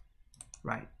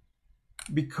 right?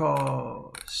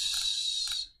 Because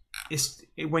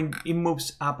when it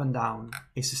moves up and down,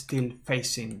 it's still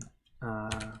facing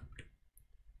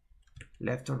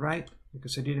left or right,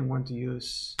 because I didn't want to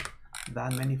use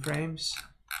that many frames.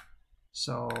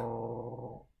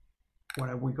 So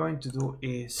what we're going to do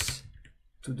is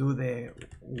to do the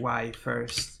Y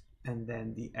first and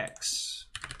then the X.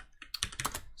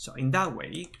 So in that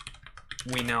way,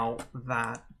 we know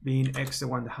that being X the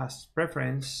one that has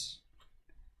preference,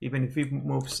 even if it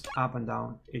moves up and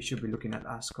down, it should be looking at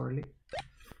us correctly.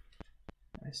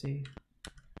 I see.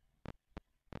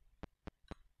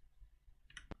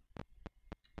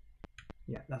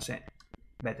 Yeah, that's it.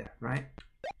 Better, right?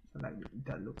 So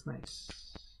that looks nice.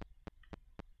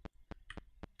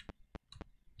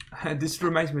 This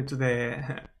reminds me to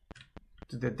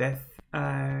the death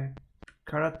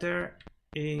character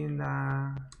in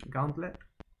Gauntlet.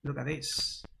 Look at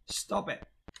this. Stop it.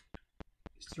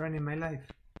 It's ruining my life.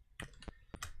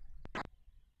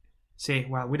 See,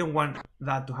 well, we don't want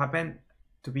that to happen,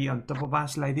 to be on top of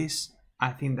us like this.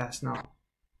 I think that's not.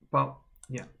 But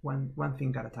yeah, one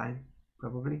thing at a time,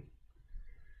 probably.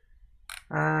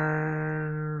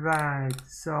 Right.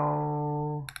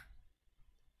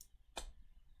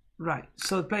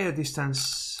 So player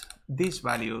distance. These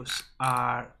values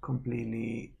are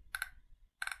completely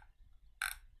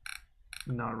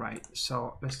not right.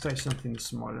 So let's try something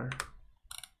smaller.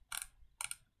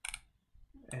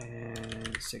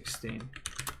 And 16.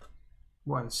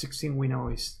 Well, 16 we know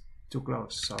is too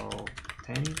close, so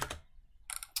 10.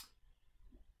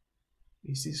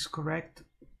 Is this correct?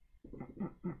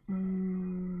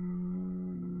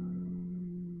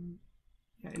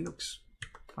 Yeah, it looks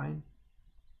fine.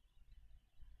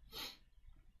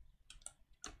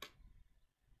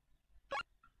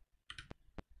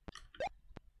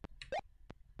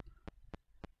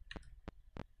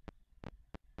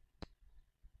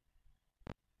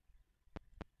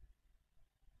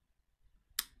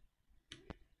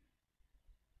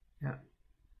 Yeah,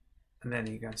 and then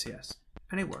you can see us,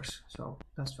 and it works, so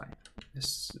that's fine.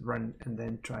 Just run and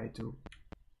then try to.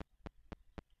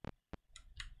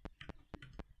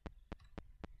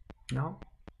 No?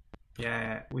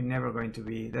 Yeah, we're never going to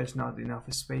be. There's not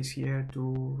enough space here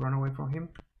to run away from him.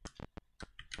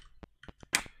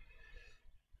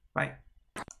 Right,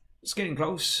 it's getting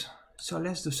close. So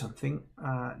let's do something.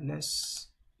 Let's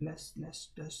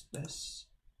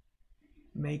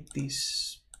make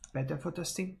this better for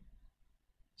testing.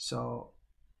 So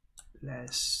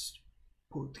let's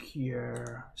put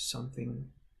here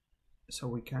something so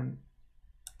we can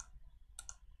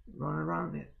run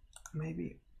around it,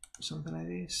 maybe something like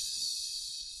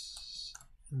this,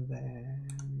 and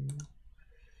then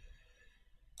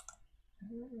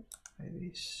like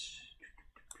this.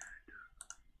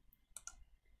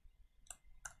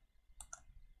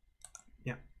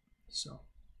 Yeah, so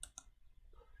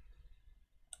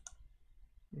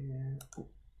yeah. Oh.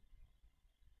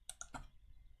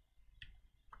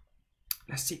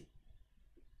 Let's see.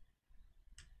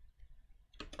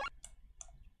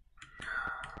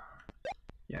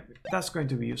 Yeah, that's going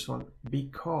to be useful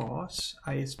because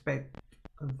I expect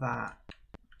that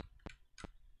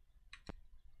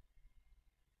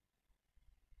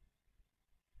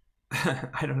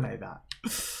I don't like that.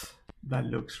 That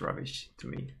looks rubbish to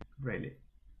me, really.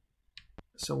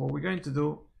 So what we're going to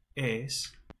do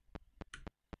is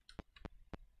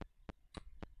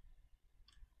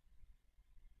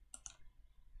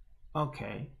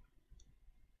okay.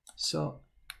 So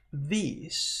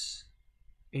this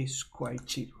is quite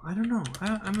cheap. I don't know.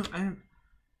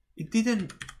 It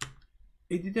didn't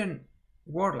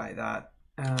work like that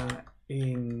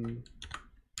in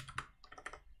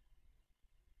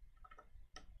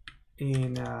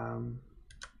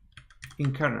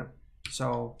kernel.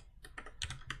 So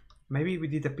maybe we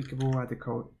did a peekaboo at the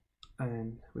code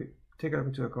and we take a look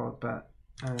into the code, but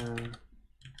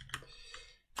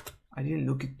I didn't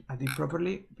look at it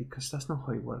properly because that's not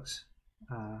how it works.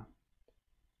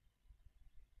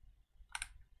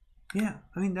 Yeah,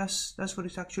 I mean that's what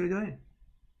it's actually doing.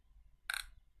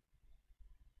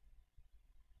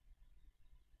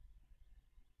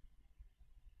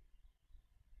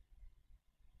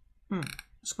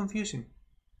 It's confusing.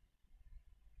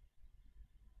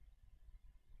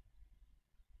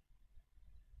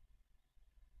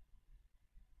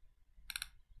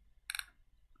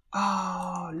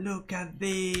 Oh, look at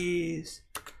this.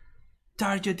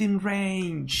 Targeting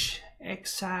range.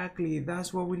 Exactly,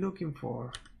 that's what we're looking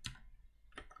for.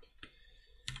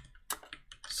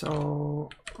 So,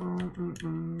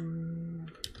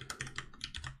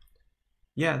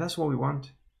 yeah, that's what we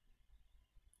want.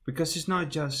 Because it's not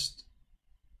just,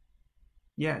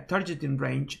 yeah, targeting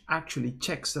range actually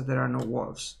checks that there are no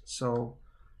walls. So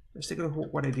let's take a look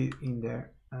at what I did in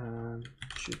there.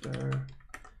 Shooter.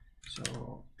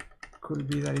 So could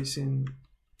be that it's in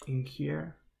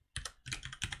here.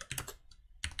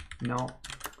 No.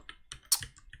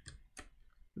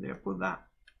 Did I put that?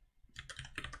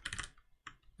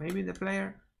 Maybe the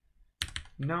player?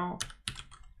 No.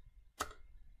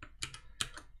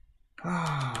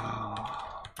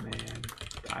 Oh man,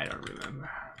 I don't remember.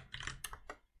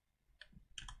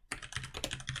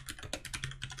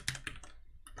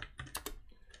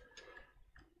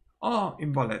 Oh,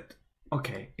 in bullet.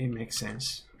 Okay, it makes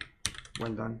sense.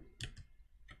 Well done.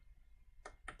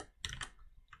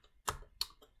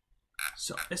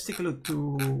 So let's take a look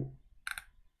to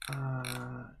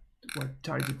what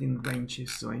targeting range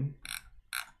is doing.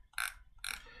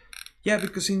 Yeah,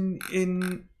 because in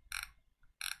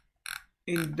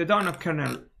the dawn of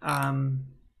kernel,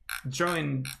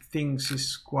 drawing things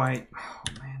is quite, oh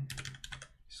man,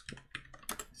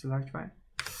 it's a large file.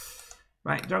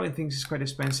 Right, drawing things is quite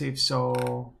expensive,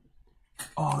 so,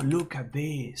 oh, look at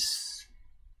this.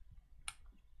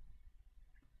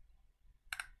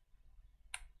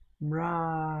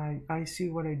 Right, I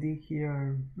see what I did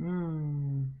here.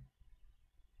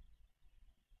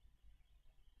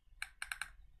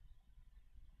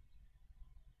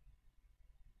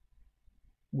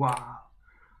 Wow.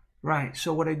 Right,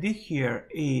 so what I did here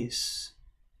is,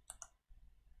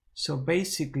 so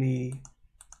basically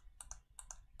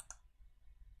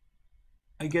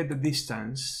I get the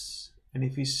distance, and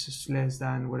if it's less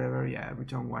than whatever, yeah,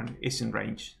 return 1 is in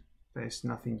range. There's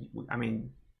nothing, I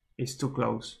mean, it's too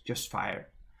close, just fire.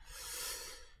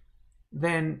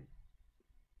 Then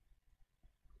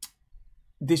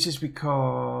this is because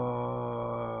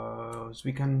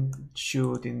we can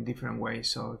shoot in different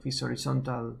ways. So if it's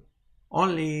horizontal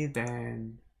only,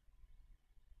 then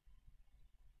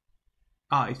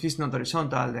if it's not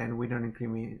horizontal, then we don't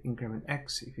increment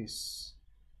X. If it's,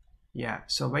 yeah,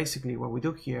 so basically what we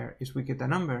do here is we get a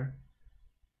number,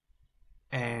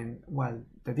 and well,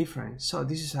 the difference. So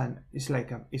this is it's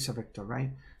a vector,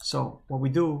 right? So what we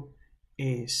do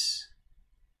is,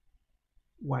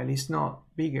 while it's not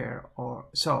bigger, or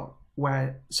so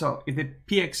if the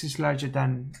px is larger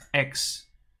than x,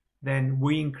 then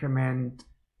we increment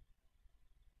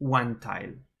 1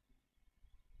 tile.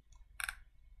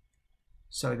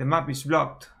 So if the map is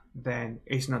blocked, then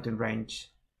it's not in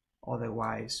range.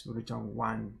 Otherwise, we return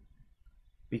 1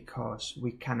 because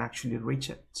we can actually reach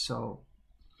it. So,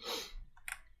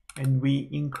 and we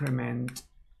increment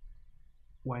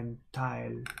 1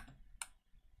 tile.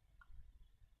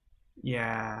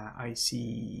 Yeah, I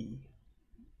see.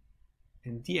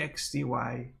 And dx dy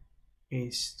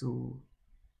is to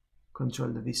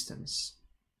control the distance.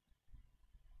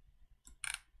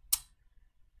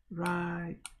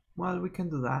 Right, well, we can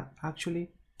do that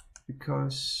actually,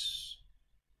 because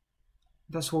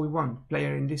that's what we want,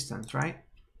 player in distance, right?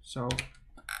 So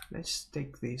let's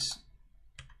take this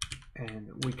and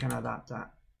we can adapt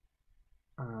that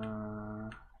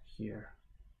here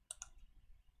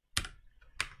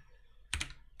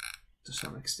to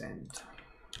some extent.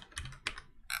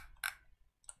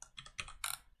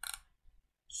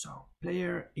 So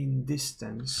player in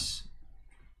distance,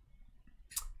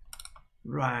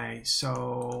 right?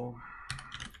 So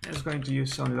it's going to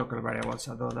use some local variables,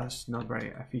 although that's not very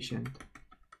efficient.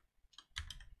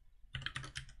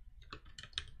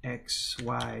 X,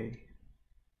 Y,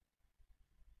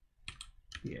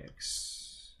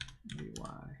 dx, dy.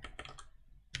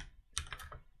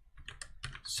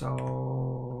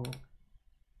 So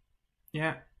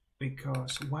yeah,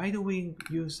 because why do we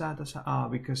use that as a,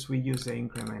 because we use the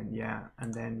increment, yeah,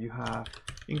 and then you have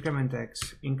increment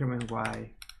x, increment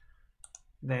y,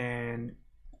 then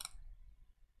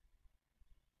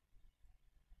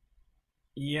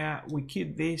yeah, we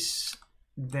keep this,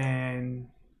 then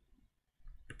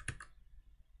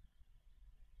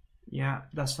yeah,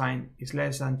 that's fine. It's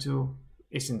less than 2,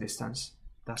 it's in distance,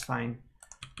 that's fine.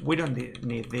 We don't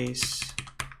need this.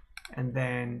 And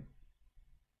then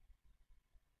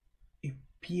if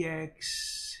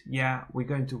px, yeah, we're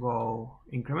going to go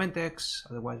increment x,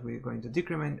 otherwise we're going to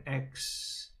decrement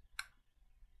x.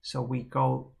 So we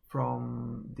go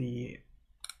from the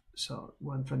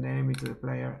went from the enemy to the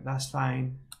player. That's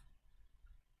fine.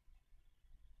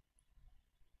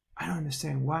 I don't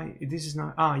understand why this is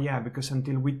not. Oh yeah, because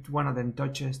until one of them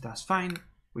touches, that's fine.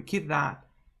 We keep that.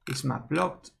 It's map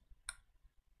blocked.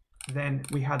 Then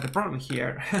we have the problem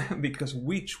here because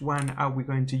which one are we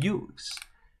going to use?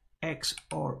 X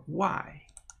or Y?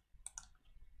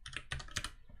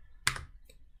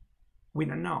 We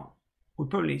don't know. We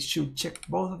probably should check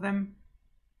both of them.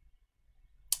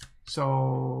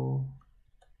 So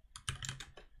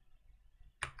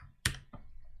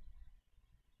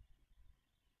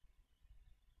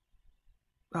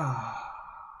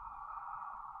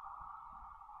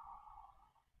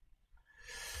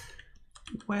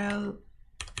well,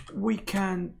 we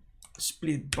can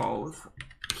split both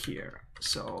here.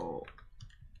 So,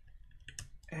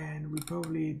 and we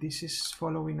probably, this is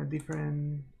following a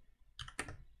different,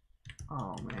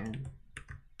 oh man,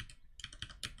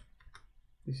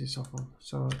 this is awful.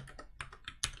 So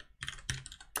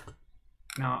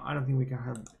now I don't think we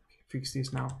can fix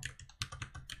this now.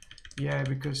 Yeah,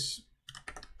 because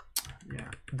yeah,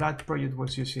 that project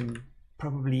was using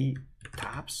probably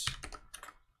tabs,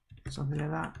 something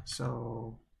like that.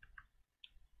 So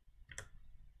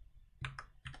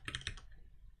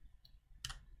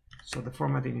the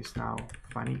formatting is now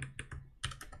funny.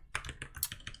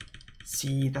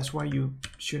 See, that's why you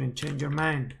shouldn't change your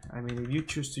mind. I mean, if you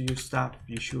choose to use tab,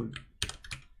 you should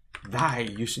die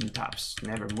using tabs,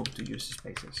 never move to use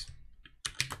spaces.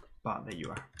 But there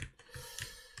you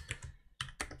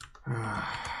are.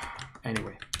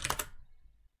 Anyway,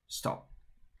 stop.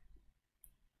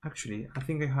 Actually, I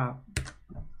think I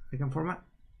can format.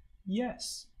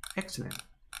 Yes, excellent.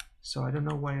 So I don't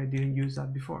know why I didn't use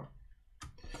that before.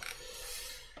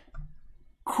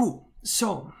 Cool.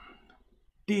 So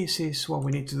this is what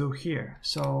we need to do here.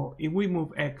 So if we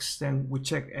move X, then we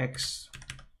check X,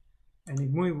 and if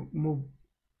we move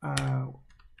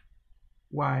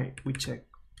Y, we check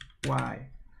Y.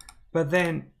 But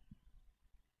then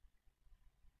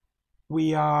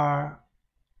we are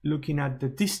looking at the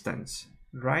distance,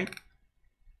 right?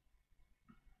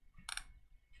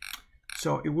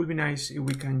 So it would be nice if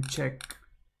we can check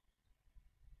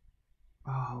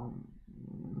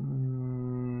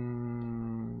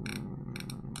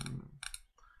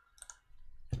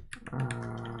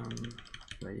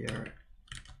player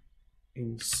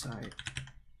inside,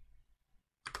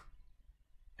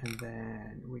 and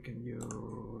then we can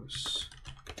use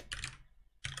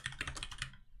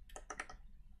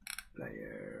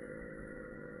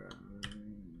player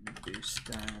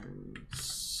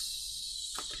distance,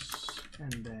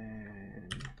 and then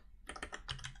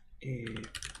a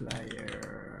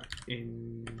player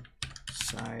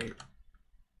inside.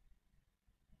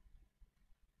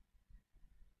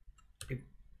 If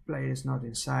player is not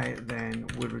inside, then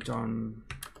we return,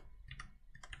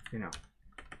 you know.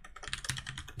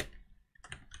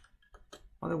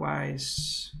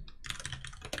 Otherwise,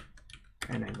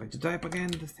 and I'm going to type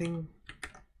again the thing.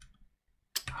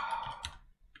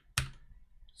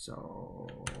 So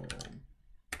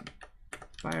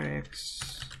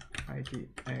firex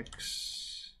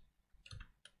idx.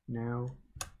 Now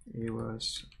it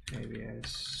was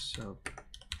ABS. So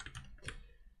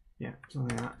yeah,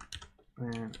 something like that.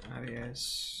 And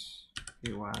ABS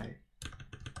UI.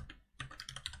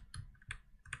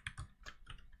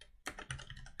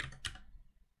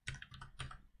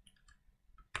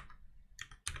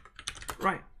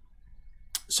 Right.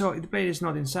 So if the player is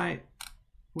not inside,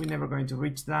 we're never going to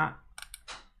reach that.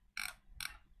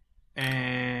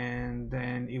 And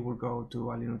then it will go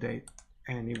to alienate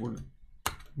and it will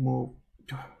move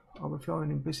overflow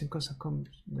and implicit constant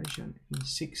combination in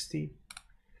 60,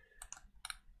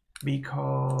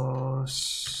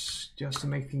 because just to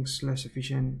make things less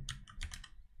efficient,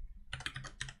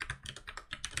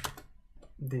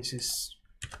 this is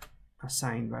a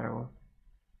signed variable.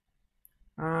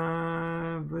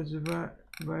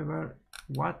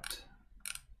 What?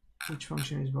 Which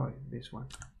function is void? This one.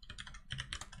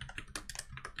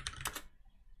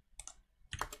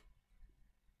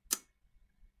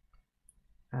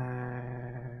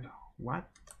 What?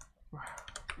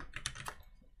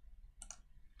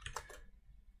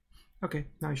 Okay,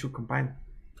 now I should combine,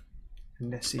 and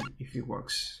let's see if it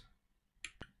works.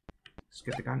 Let's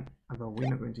get the gun, although we're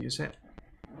not going to use it.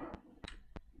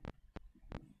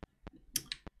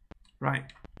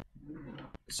 Right.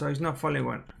 So it's not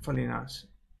following us.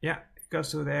 Yeah, it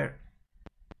goes to there.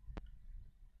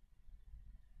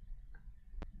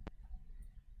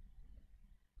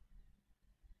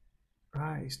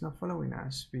 Right, it's not following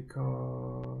us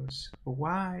because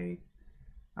why?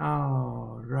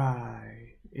 Oh,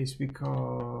 right. is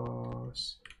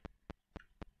because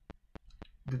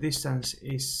the distance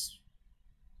is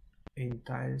in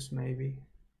tiles, maybe.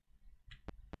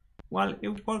 Well,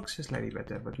 it works slightly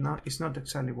better, but it's not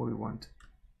exactly what we want.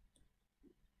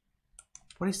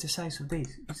 What is the size of this?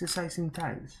 It's the size in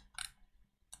tiles.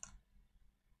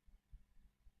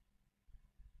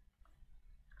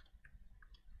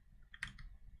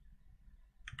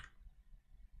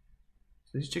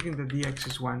 So it's checking that dx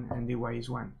is 1 and dy is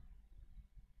 1.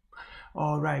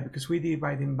 Oh, right, because we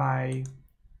divide them by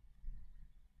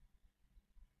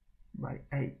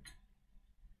 8.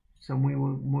 So we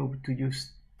will move to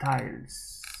use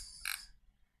tiles.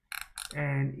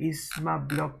 And is map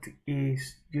blocked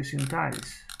is using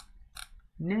tiles?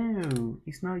 No,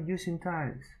 it's not using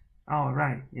tiles. Oh,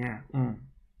 right, yeah. So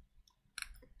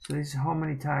this is how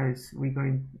many tiles we're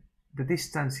going, the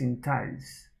distance in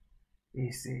tiles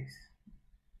is this.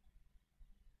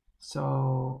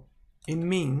 So it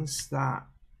means that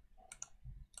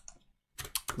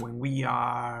when we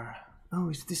are, oh,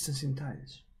 it's distance in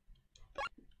tiles.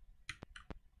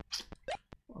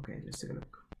 Okay, let's take a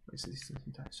look. What is the distance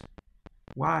in tiles?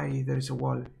 Why there is a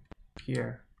wall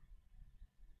here?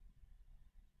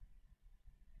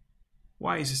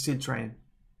 Why is it still trying?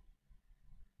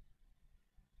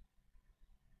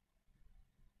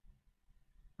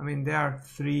 I mean, there are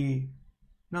 3,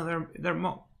 no, there are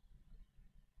more.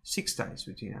 6 tiles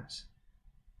between us.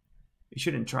 It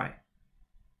shouldn't try.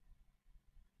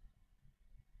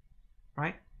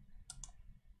 Right?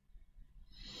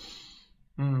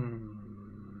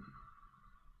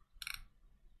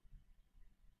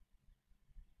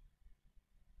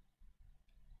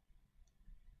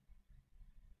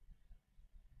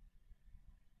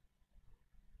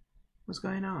 What's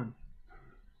going on?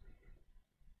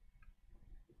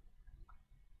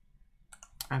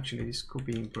 Actually, this could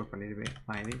be improved a little bit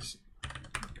like this.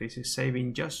 This is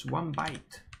saving just 1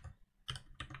 byte.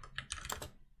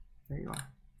 There you are.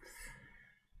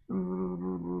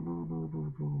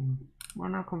 We're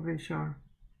not completely sure.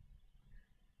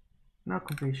 Not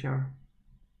completely sure.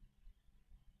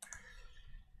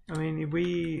 I mean, if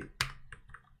we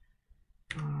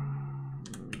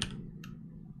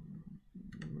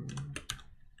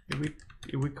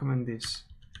comment this,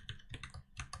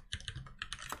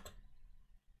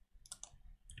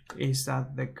 is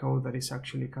that the code that is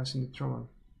actually causing the trouble?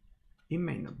 It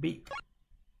may not be.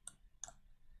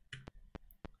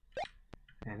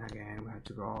 And again, we have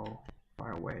to go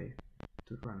far away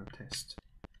to run a test.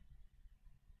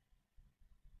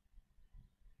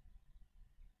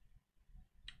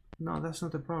 No, that's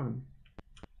not the problem.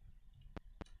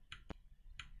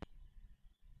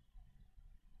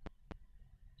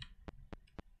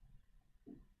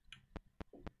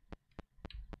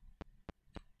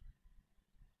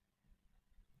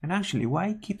 And actually, why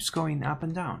it keeps going up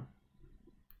and down?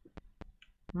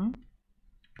 Why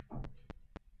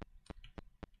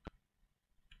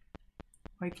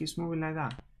it keeps moving like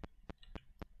that?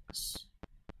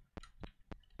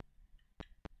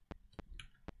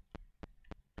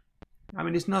 I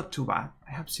mean, it's not too bad.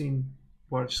 I have seen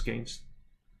worse games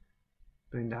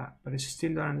doing that, but I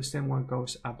still don't understand why it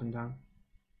goes up and down.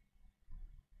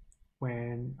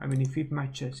 When, I mean, if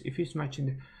it's matching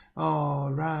the, oh,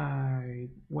 right,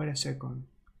 wait a second.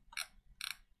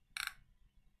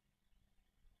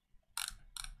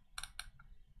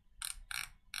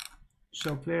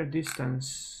 So player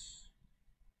distance.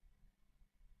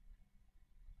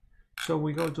 So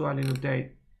we go to align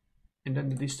update, and then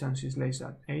the distance is less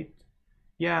than 8.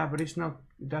 Yeah, but it's not.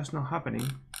 That's not happening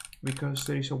because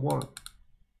there is a wall.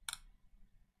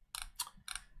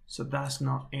 So that's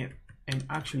not it. And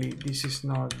actually, this is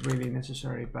not really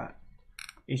necessary, but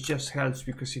it just helps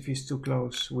because if it's too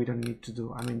close, we don't need to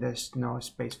do. I mean, there's no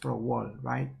space for a wall,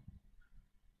 right?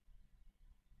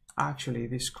 Actually,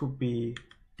 this could be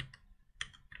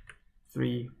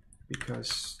 3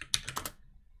 because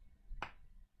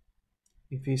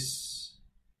if it's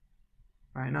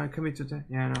right now, it can be 2 tiles.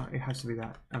 Yeah, no, it has to be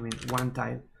that. I mean, 1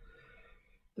 tile.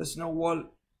 There's no wall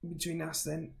between us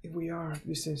then if we are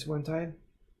distance 1 tile.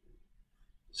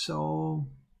 So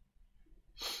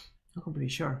not completely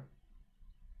sure.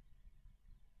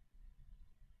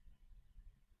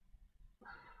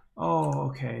 Oh,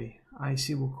 okay. I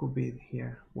see what could be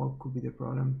here. What could be the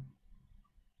problem?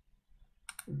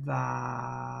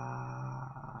 That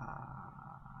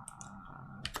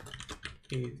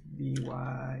if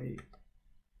dy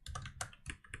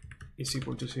is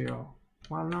equal to 0.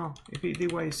 Well, no. If dy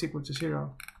is equal to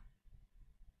 0,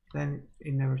 then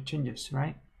it never changes,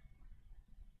 right?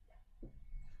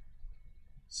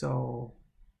 So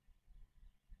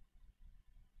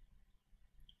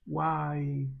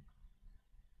why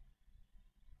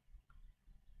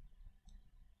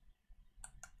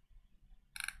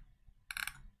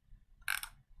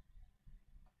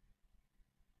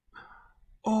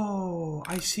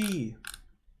I see.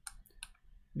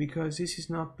 Because this is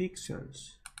not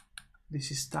pixels.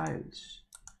 This is tiles.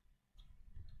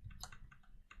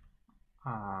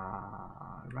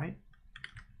 Right?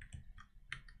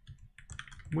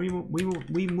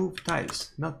 We move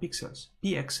tiles, not pixels.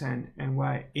 PXN and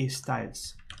Y is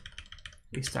tiles.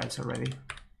 Is tiles already.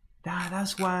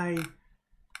 That's why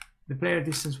the player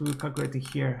distance we calculated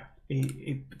here,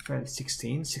 it felt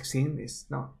 16. 16 is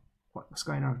not what's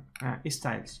going on. It's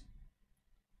tiles.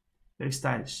 There is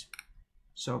tiles.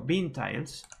 So being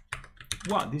tiles,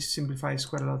 wow, this simplifies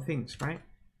quite a lot of things, right?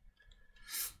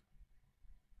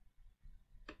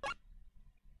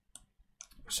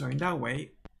 So in that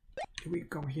way, we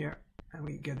come here and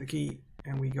we get the key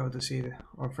and we go to see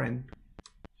our friend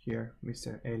here,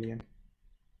 Mr. Alien.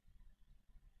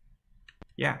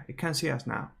 Yeah, it can see us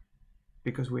now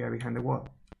because we are behind the wall.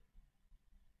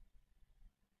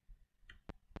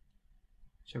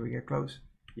 Shall we get close?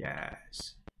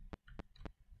 Yes.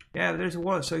 Yeah, there's a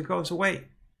wall, so it goes away.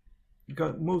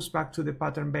 It moves back to the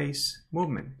pattern-based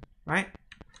movement, right?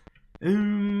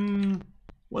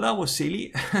 Well, that was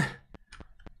silly.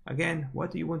 Again,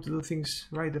 what do you want to do things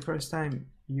right the first time?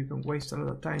 You can waste a lot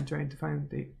of time trying to find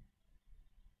the...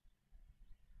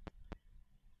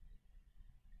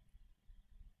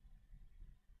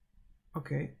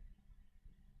 Okay.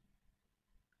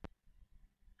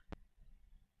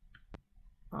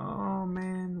 Oh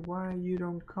man, why you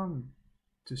don't come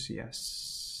to see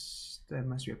us? There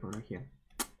must be a problem here.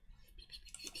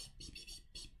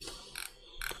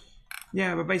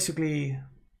 Yeah, but basically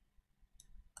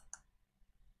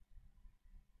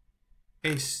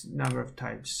it's number of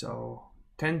tiles, so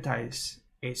 10 tiles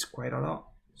is quite a lot.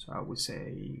 So I would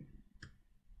say,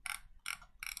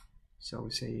 so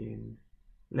we say in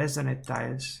less than 8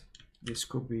 tiles, this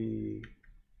could be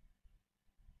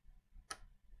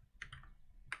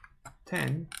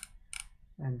 10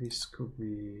 and this could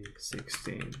be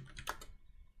 16.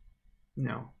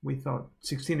 No, we thought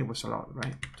 16 it was a lot,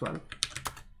 right? 12.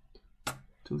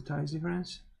 2 tiles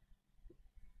difference.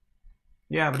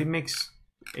 Yeah, but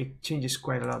it changes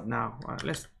quite a lot now.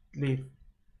 Let's leave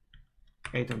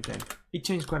 8 and 10. It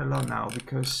changed quite a lot now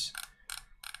because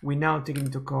we now take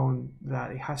into account that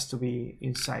it has to be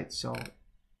inside. So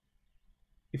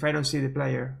if I don't see the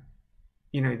player,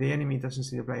 you know, if the enemy doesn't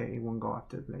see the player, it won't go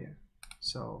after the player.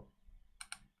 So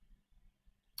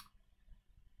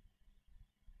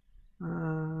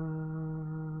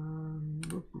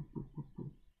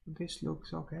this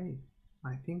looks okay,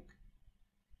 I think.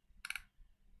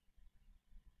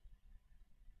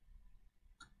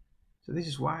 So this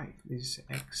is Y, this is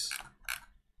X.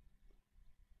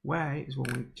 Y is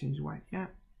when we change Y, yeah,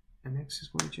 and X is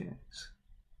when we change X.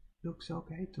 Looks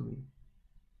okay to me.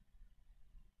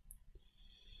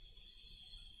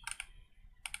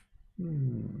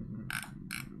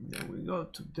 There we go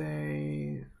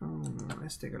today.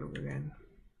 Let's take a look again.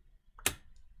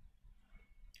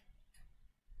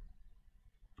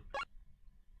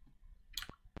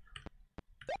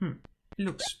 It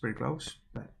looks pretty close,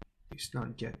 but it's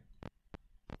not yet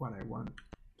what I want.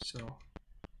 So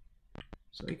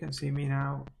you can see me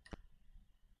now.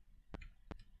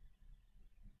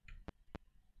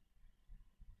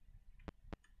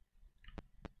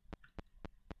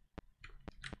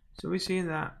 So we see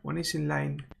that when it's in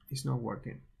line, it's not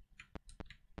working.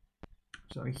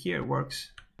 So here it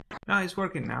works. Now it's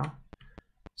working now.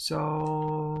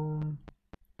 So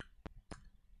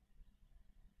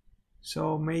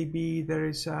maybe there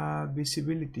is a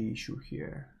visibility issue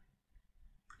here.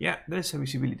 Yeah, there's a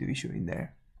visibility issue in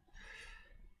there.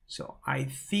 So I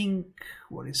think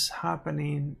what is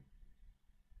happening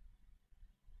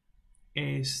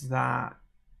is that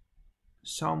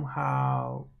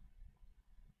somehow,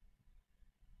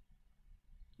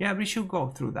 yeah, we should go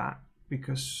through that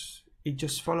because it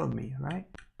just followed me, right?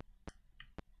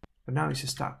 But now it's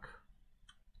stuck.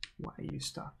 Why are you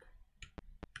stuck?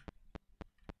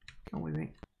 Come with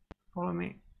me. Follow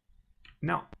me.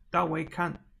 No, that way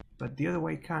can't, but the other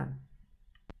way can.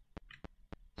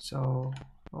 So,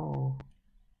 oh,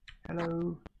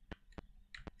 hello.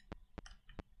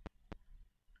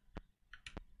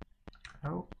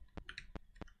 Hello.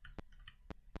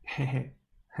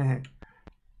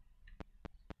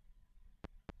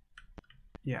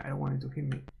 Yeah, I don't want it to hit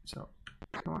me. So,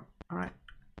 come on. All right.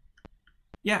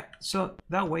 Yeah, so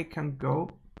that way can go,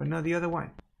 but not the other way.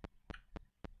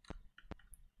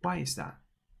 Why is that?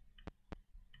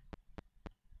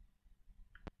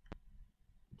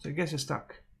 So it gets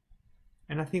stuck.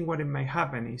 And I think what it may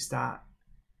happen is that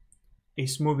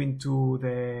it's moving to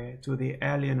the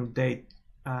alien update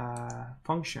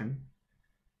function,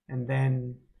 and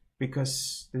then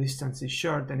because the distance is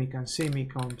short and he can see me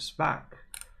comes back.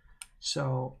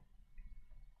 So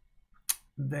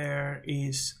there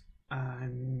is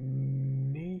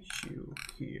an issue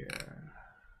here,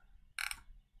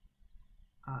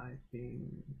 I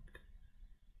think.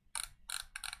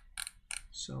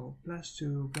 So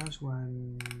 +2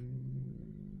 +1.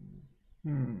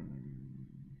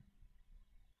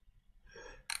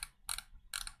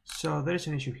 So there's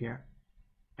an issue here,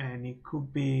 and it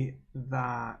could be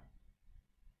that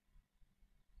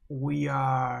we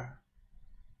are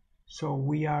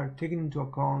taking into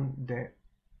account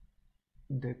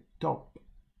the top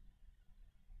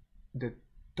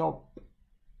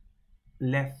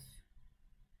left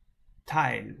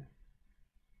tile,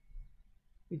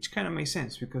 which kind of makes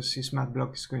sense because his math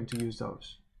block is going to use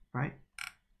those, right?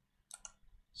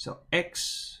 So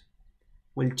X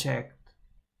will check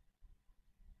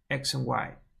X and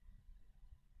Y,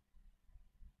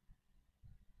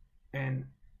 and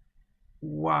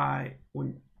Y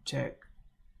will check.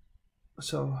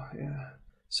 So yeah,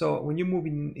 so when you move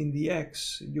in the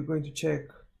X, you're going to check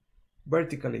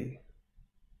vertically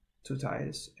 2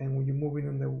 tiles, and when you're moving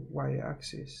on the Y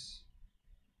axis,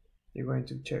 you're going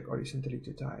to check horizontally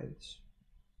 2 tiles.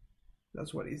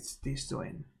 That's what this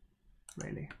doing,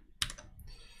 really.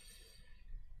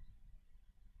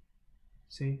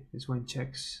 See, this one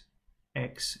checks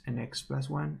X and X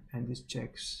 +1, and this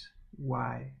checks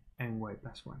Y and Y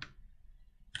 +1.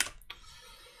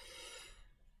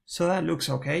 So that looks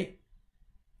okay.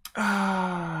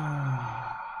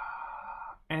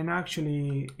 And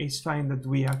actually, it's fine that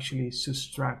we actually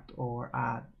subtract or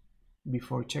add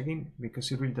before checking,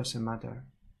 because it really doesn't matter.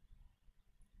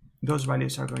 Those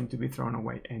values are going to be thrown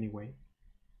away anyway.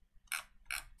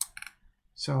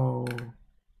 So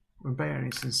when player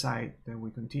is inside, then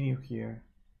we continue here.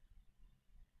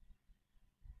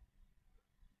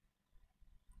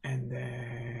 And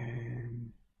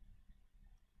then,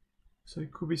 so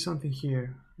it could be something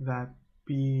here that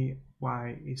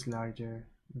PY is larger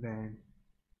than,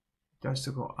 it has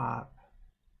to go up.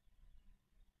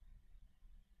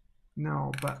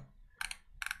 No, but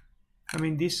I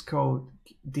mean, this code,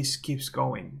 this keeps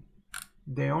going.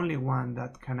 The only one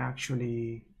that can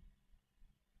actually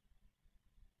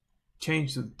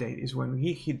change the date is when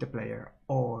he hit the player,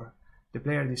 or the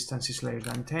player distance is larger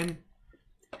than 10,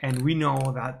 and we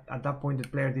know that at that point the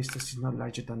player distance is not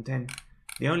larger than 10.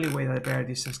 The only way that the player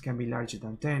distance can be larger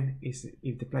than 10 is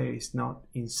if the player is not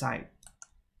inside.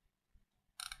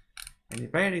 And if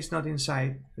the player is not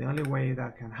inside, the only way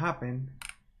that can happen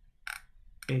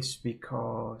is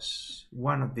because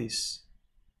one of these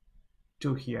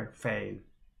 2 here fail.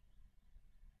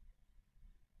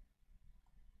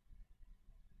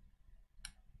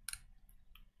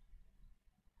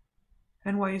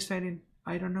 And why is failing?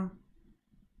 I don't know.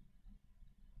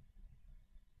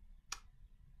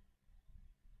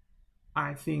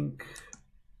 I think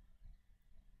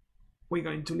we're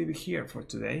going to leave it here for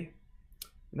today.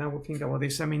 Now we'll think about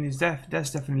this. I mean,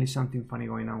 that's definitely something funny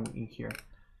going on in here.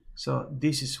 So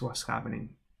this is what's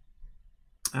happening.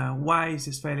 Why is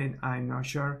this failing? I'm not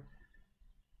sure.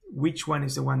 Which one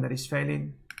is the one that is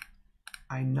failing?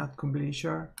 I'm not completely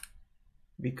sure,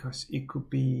 because it could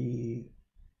be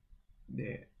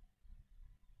the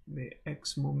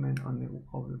X movement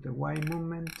over the Y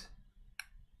movement,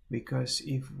 because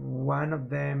if one of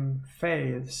them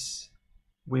fails,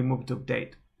 we move to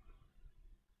update.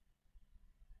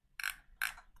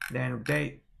 Then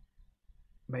update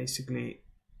basically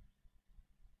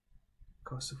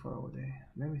goes to forward there.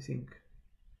 Let me think.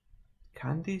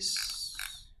 Can this?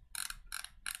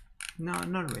 No,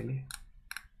 not really.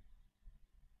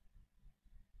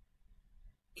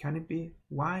 Can it be?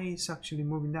 Y is actually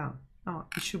moving down. No,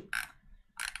 it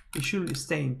should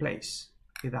stay in place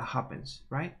if that happens,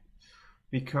 right?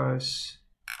 Because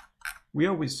we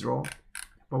always draw,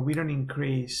 but we don't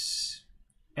increase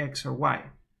X or Y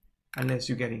unless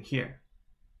you get in here.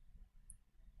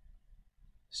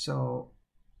 So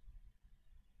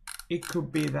it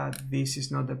could be that this is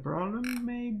not the problem,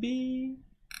 maybe.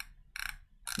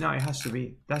 No, it has to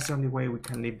be. That's the only way we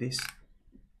can leave this.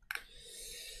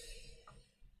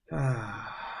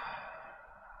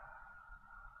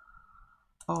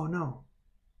 Oh no.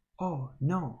 Oh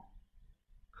no.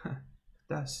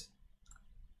 That's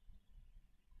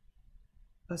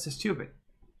stupid.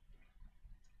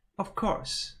 Of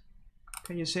course.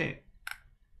 Can you say it?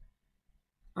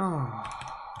 Oh.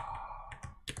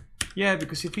 Yeah,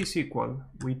 because if it's equal,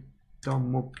 we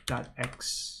don't move that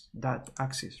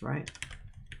axis, right?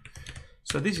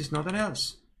 So this is nothing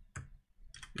else.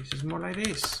 This is more like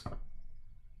this.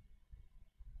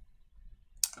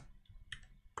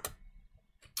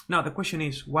 Now the question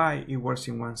is why it works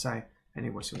in one side and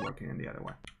it wasn't working in the other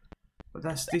one. But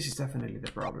this is definitely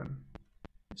the problem.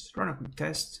 Let's run a quick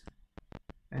test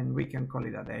and we can call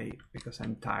it a day because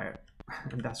I'm tired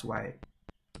and that's why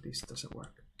this doesn't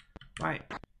work. Right,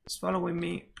 it's following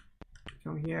me.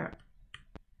 Come here.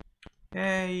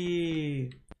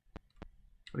 Hey,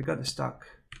 we got stuck.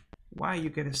 Why you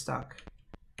get stuck?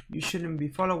 You shouldn't be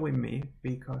following me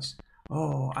because,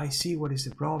 oh, I see what is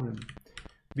the problem.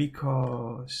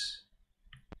 Because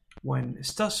when it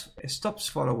stops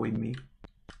following me,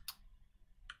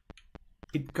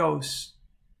 it goes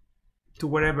to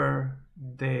wherever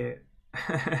the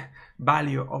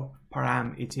value of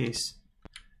param it is.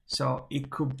 So it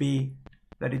could be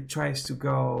that it tries to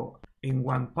go in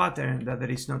one pattern that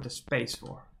there is not a space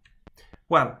for.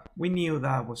 Well, we knew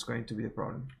that was going to be a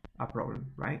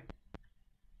problem, right?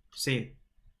 See,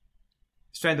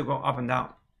 it's trying to go up and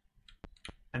down,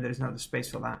 and there is not the space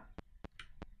for that.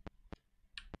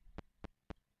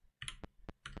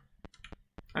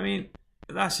 I mean,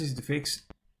 that's easy to fix,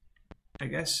 I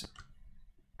guess.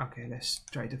 Okay, let's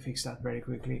try to fix that very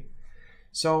quickly.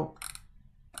 So,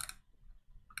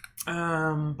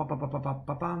 so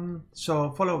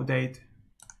follow update.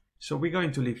 So we're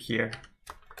going to leave here.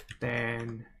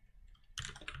 Then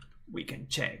we can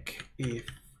check if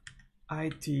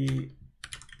it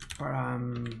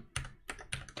param.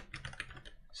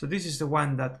 So this is the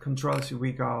one that controls if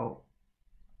we go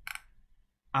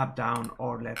up, down,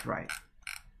 or left, right.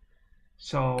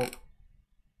 So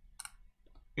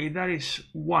if that is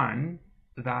 1,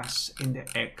 that's in the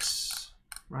X,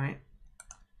 right?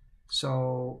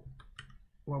 So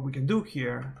what we can do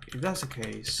here, if that's the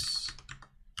case,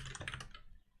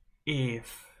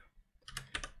 if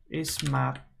is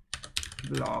map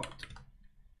blocked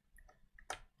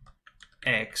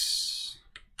X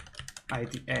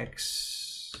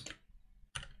IDX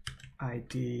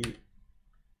IDY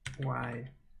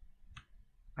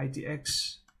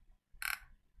IDX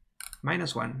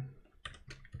 -1.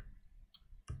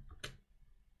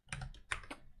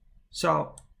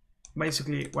 So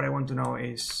basically what I want to know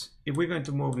is if we're going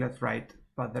to move left, right,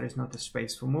 but there is not a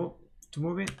space for to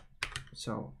move it,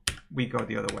 so we go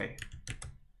the other way,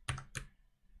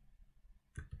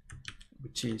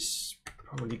 which is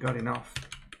probably good enough.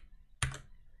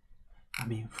 I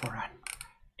mean, for an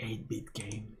 8-bit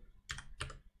game,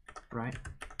 right?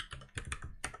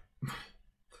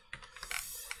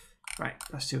 Right,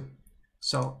 that's 2.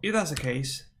 So if that's the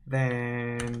case,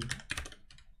 then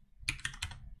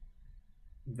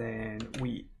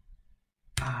we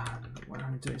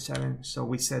 127. So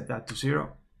we set that to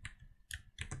 0.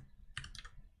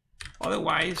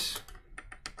 Otherwise,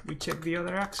 we check the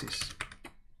other axis.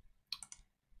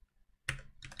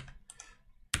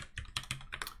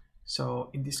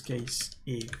 So in this case,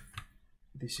 if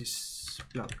this is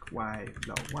block Y,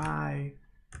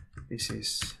 this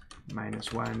is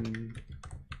 -1,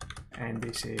 and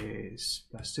this is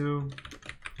 +2,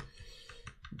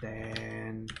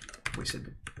 then we set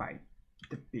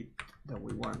the bit that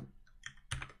we want.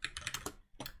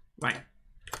 Right.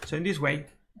 So in this way,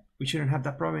 we shouldn't have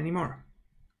that problem anymore.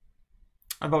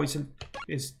 Although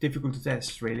it's difficult to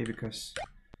test really because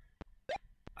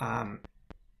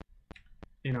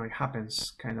you know, it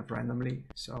happens kind of randomly.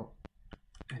 So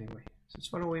anyway, so it's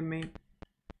following me.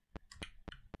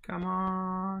 Come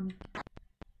on.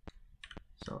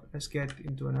 So let's get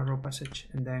into a narrow passage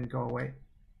and then go away.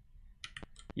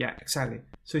 Yeah, exactly.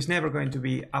 So it's never going to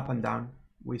be up and down.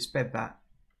 We sped that.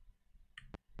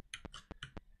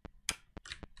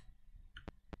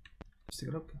 Let's take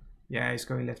a look. Yeah, it's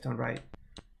going left and right.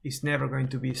 It's never going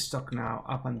to be stuck now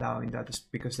up and down in that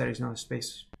because there is no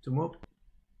space to move.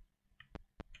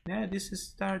 Yeah, this is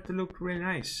starting to look really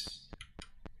nice.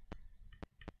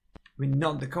 I mean,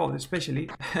 not the code especially,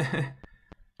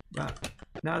 but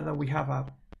now that we have a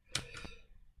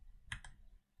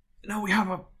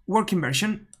working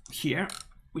version here,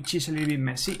 which is a little bit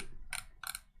messy,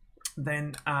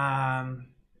 then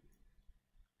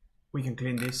we can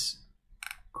clean this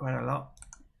quite a lot.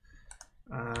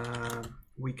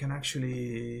 We can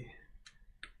actually,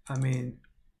 I mean,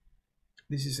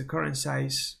 this is the current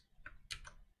size.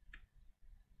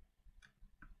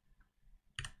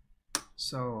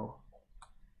 So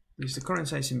this is the current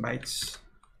size in bytes.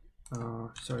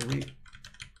 Sorry,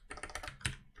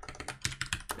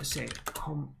 let's say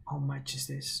how much is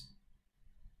this?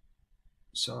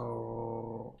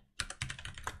 So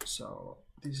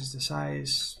this is the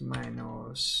size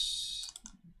minus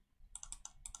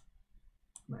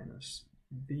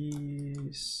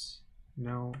this,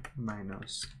 no,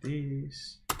 minus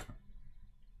this.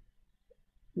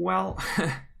 Well,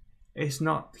 it's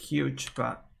not huge,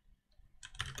 but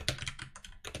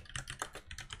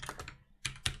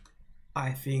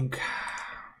I think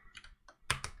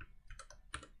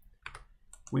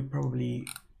we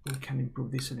can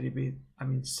improve this a little bit. I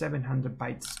mean, 700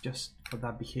 bytes just for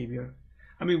that behavior.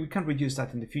 I mean, we can reduce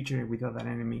that in the future with other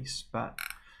enemies, but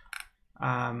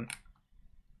I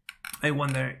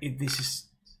wonder if this is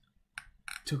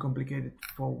too complicated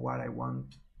for what I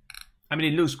want. I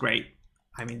mean, it looks great.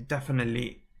 I mean,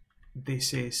 definitely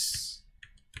this is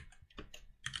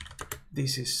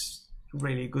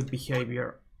really good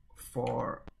behavior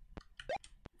for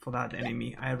that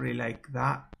enemy. I really like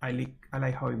that. I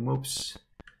like how it moves,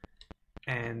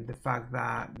 and the fact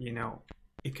that, you know,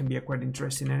 it can be a quite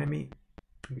interesting enemy,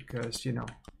 because, you know,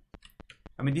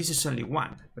 I mean, this is only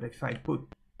one, but if I put,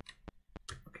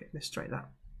 okay, let's try that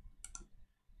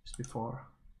just before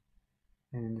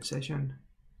ending the session.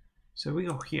 So we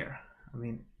go here. I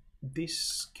mean,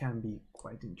 this can be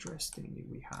quite interesting if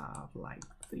we have like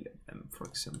 3 of them, for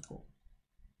example.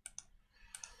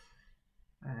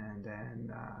 And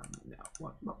then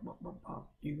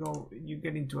you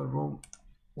get into a room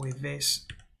with this,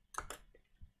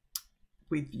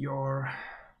 with your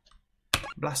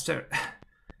blaster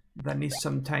that needs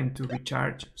some time to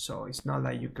recharge, so it's not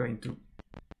like you're going to.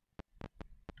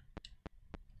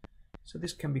 So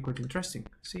this can be quite interesting.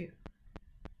 See it?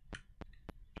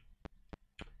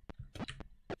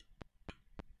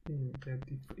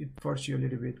 It forces you a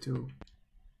little bit to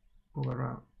move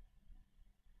around.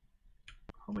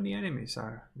 How many enemies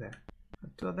are there?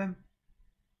 2 of them?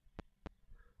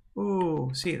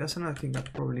 Oh, see, that's another thing I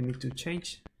probably need to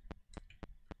change.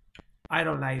 I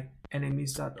don't like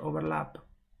enemies that overlap,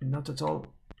 not at all.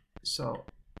 So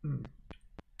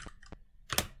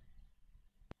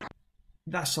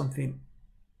that's something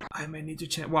I may need to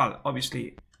change. Well,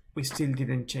 obviously we still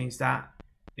didn't change that,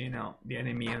 you know, the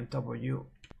enemy on top of you.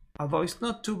 Although it's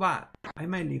not too bad, I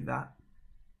might leave that.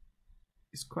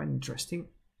 It's quite interesting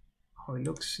how it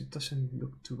looks. It doesn't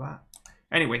look too bad.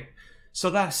 Anyway, so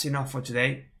that's enough for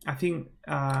today. I think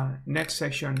next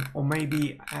section, or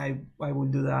maybe I will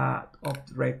do that off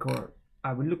the record.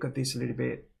 I will look at this a little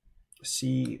bit,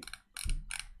 see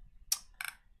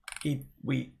if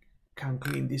we can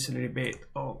clean this a little bit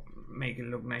or make it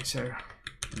look nicer,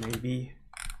 maybe.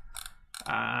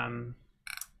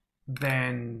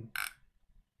 Then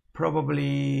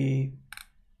probably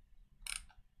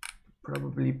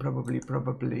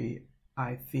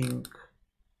I think,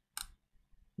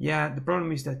 yeah, the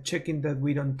problem is that checking that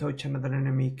we don't touch another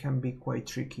enemy can be quite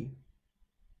tricky,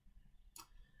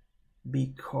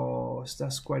 because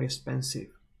that's quite expensive.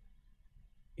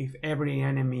 If every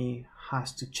enemy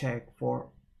has to check for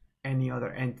any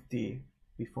other entity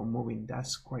before moving,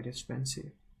 that's quite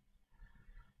expensive.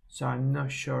 So I'm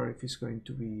not sure if it's going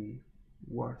to be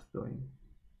worth doing.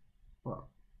 Well,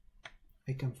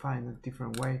 I can find a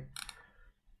different way.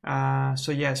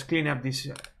 So yes, clean up this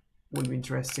will be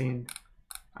interesting.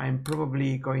 I'm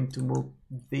probably going to move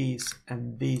this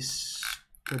and this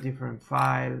to a different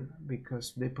file,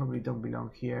 because they probably don't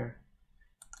belong here.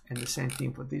 And the same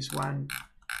thing for this one.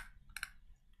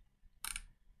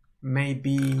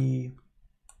 Maybe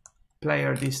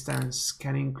player distance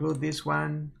can include this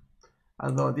one,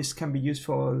 although this can be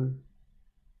useful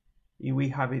if we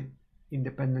have it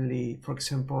independently. For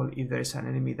example, if there is an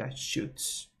enemy that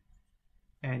shoots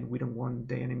and we don't want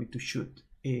the enemy to shoot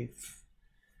if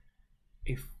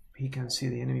he can see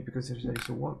the enemy because there is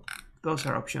a wall. Those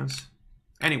are options.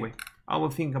 Anyway, I will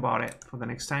think about it for the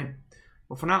next time.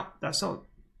 But for now, that's all.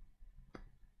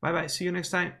 Bye bye. See you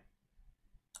next time.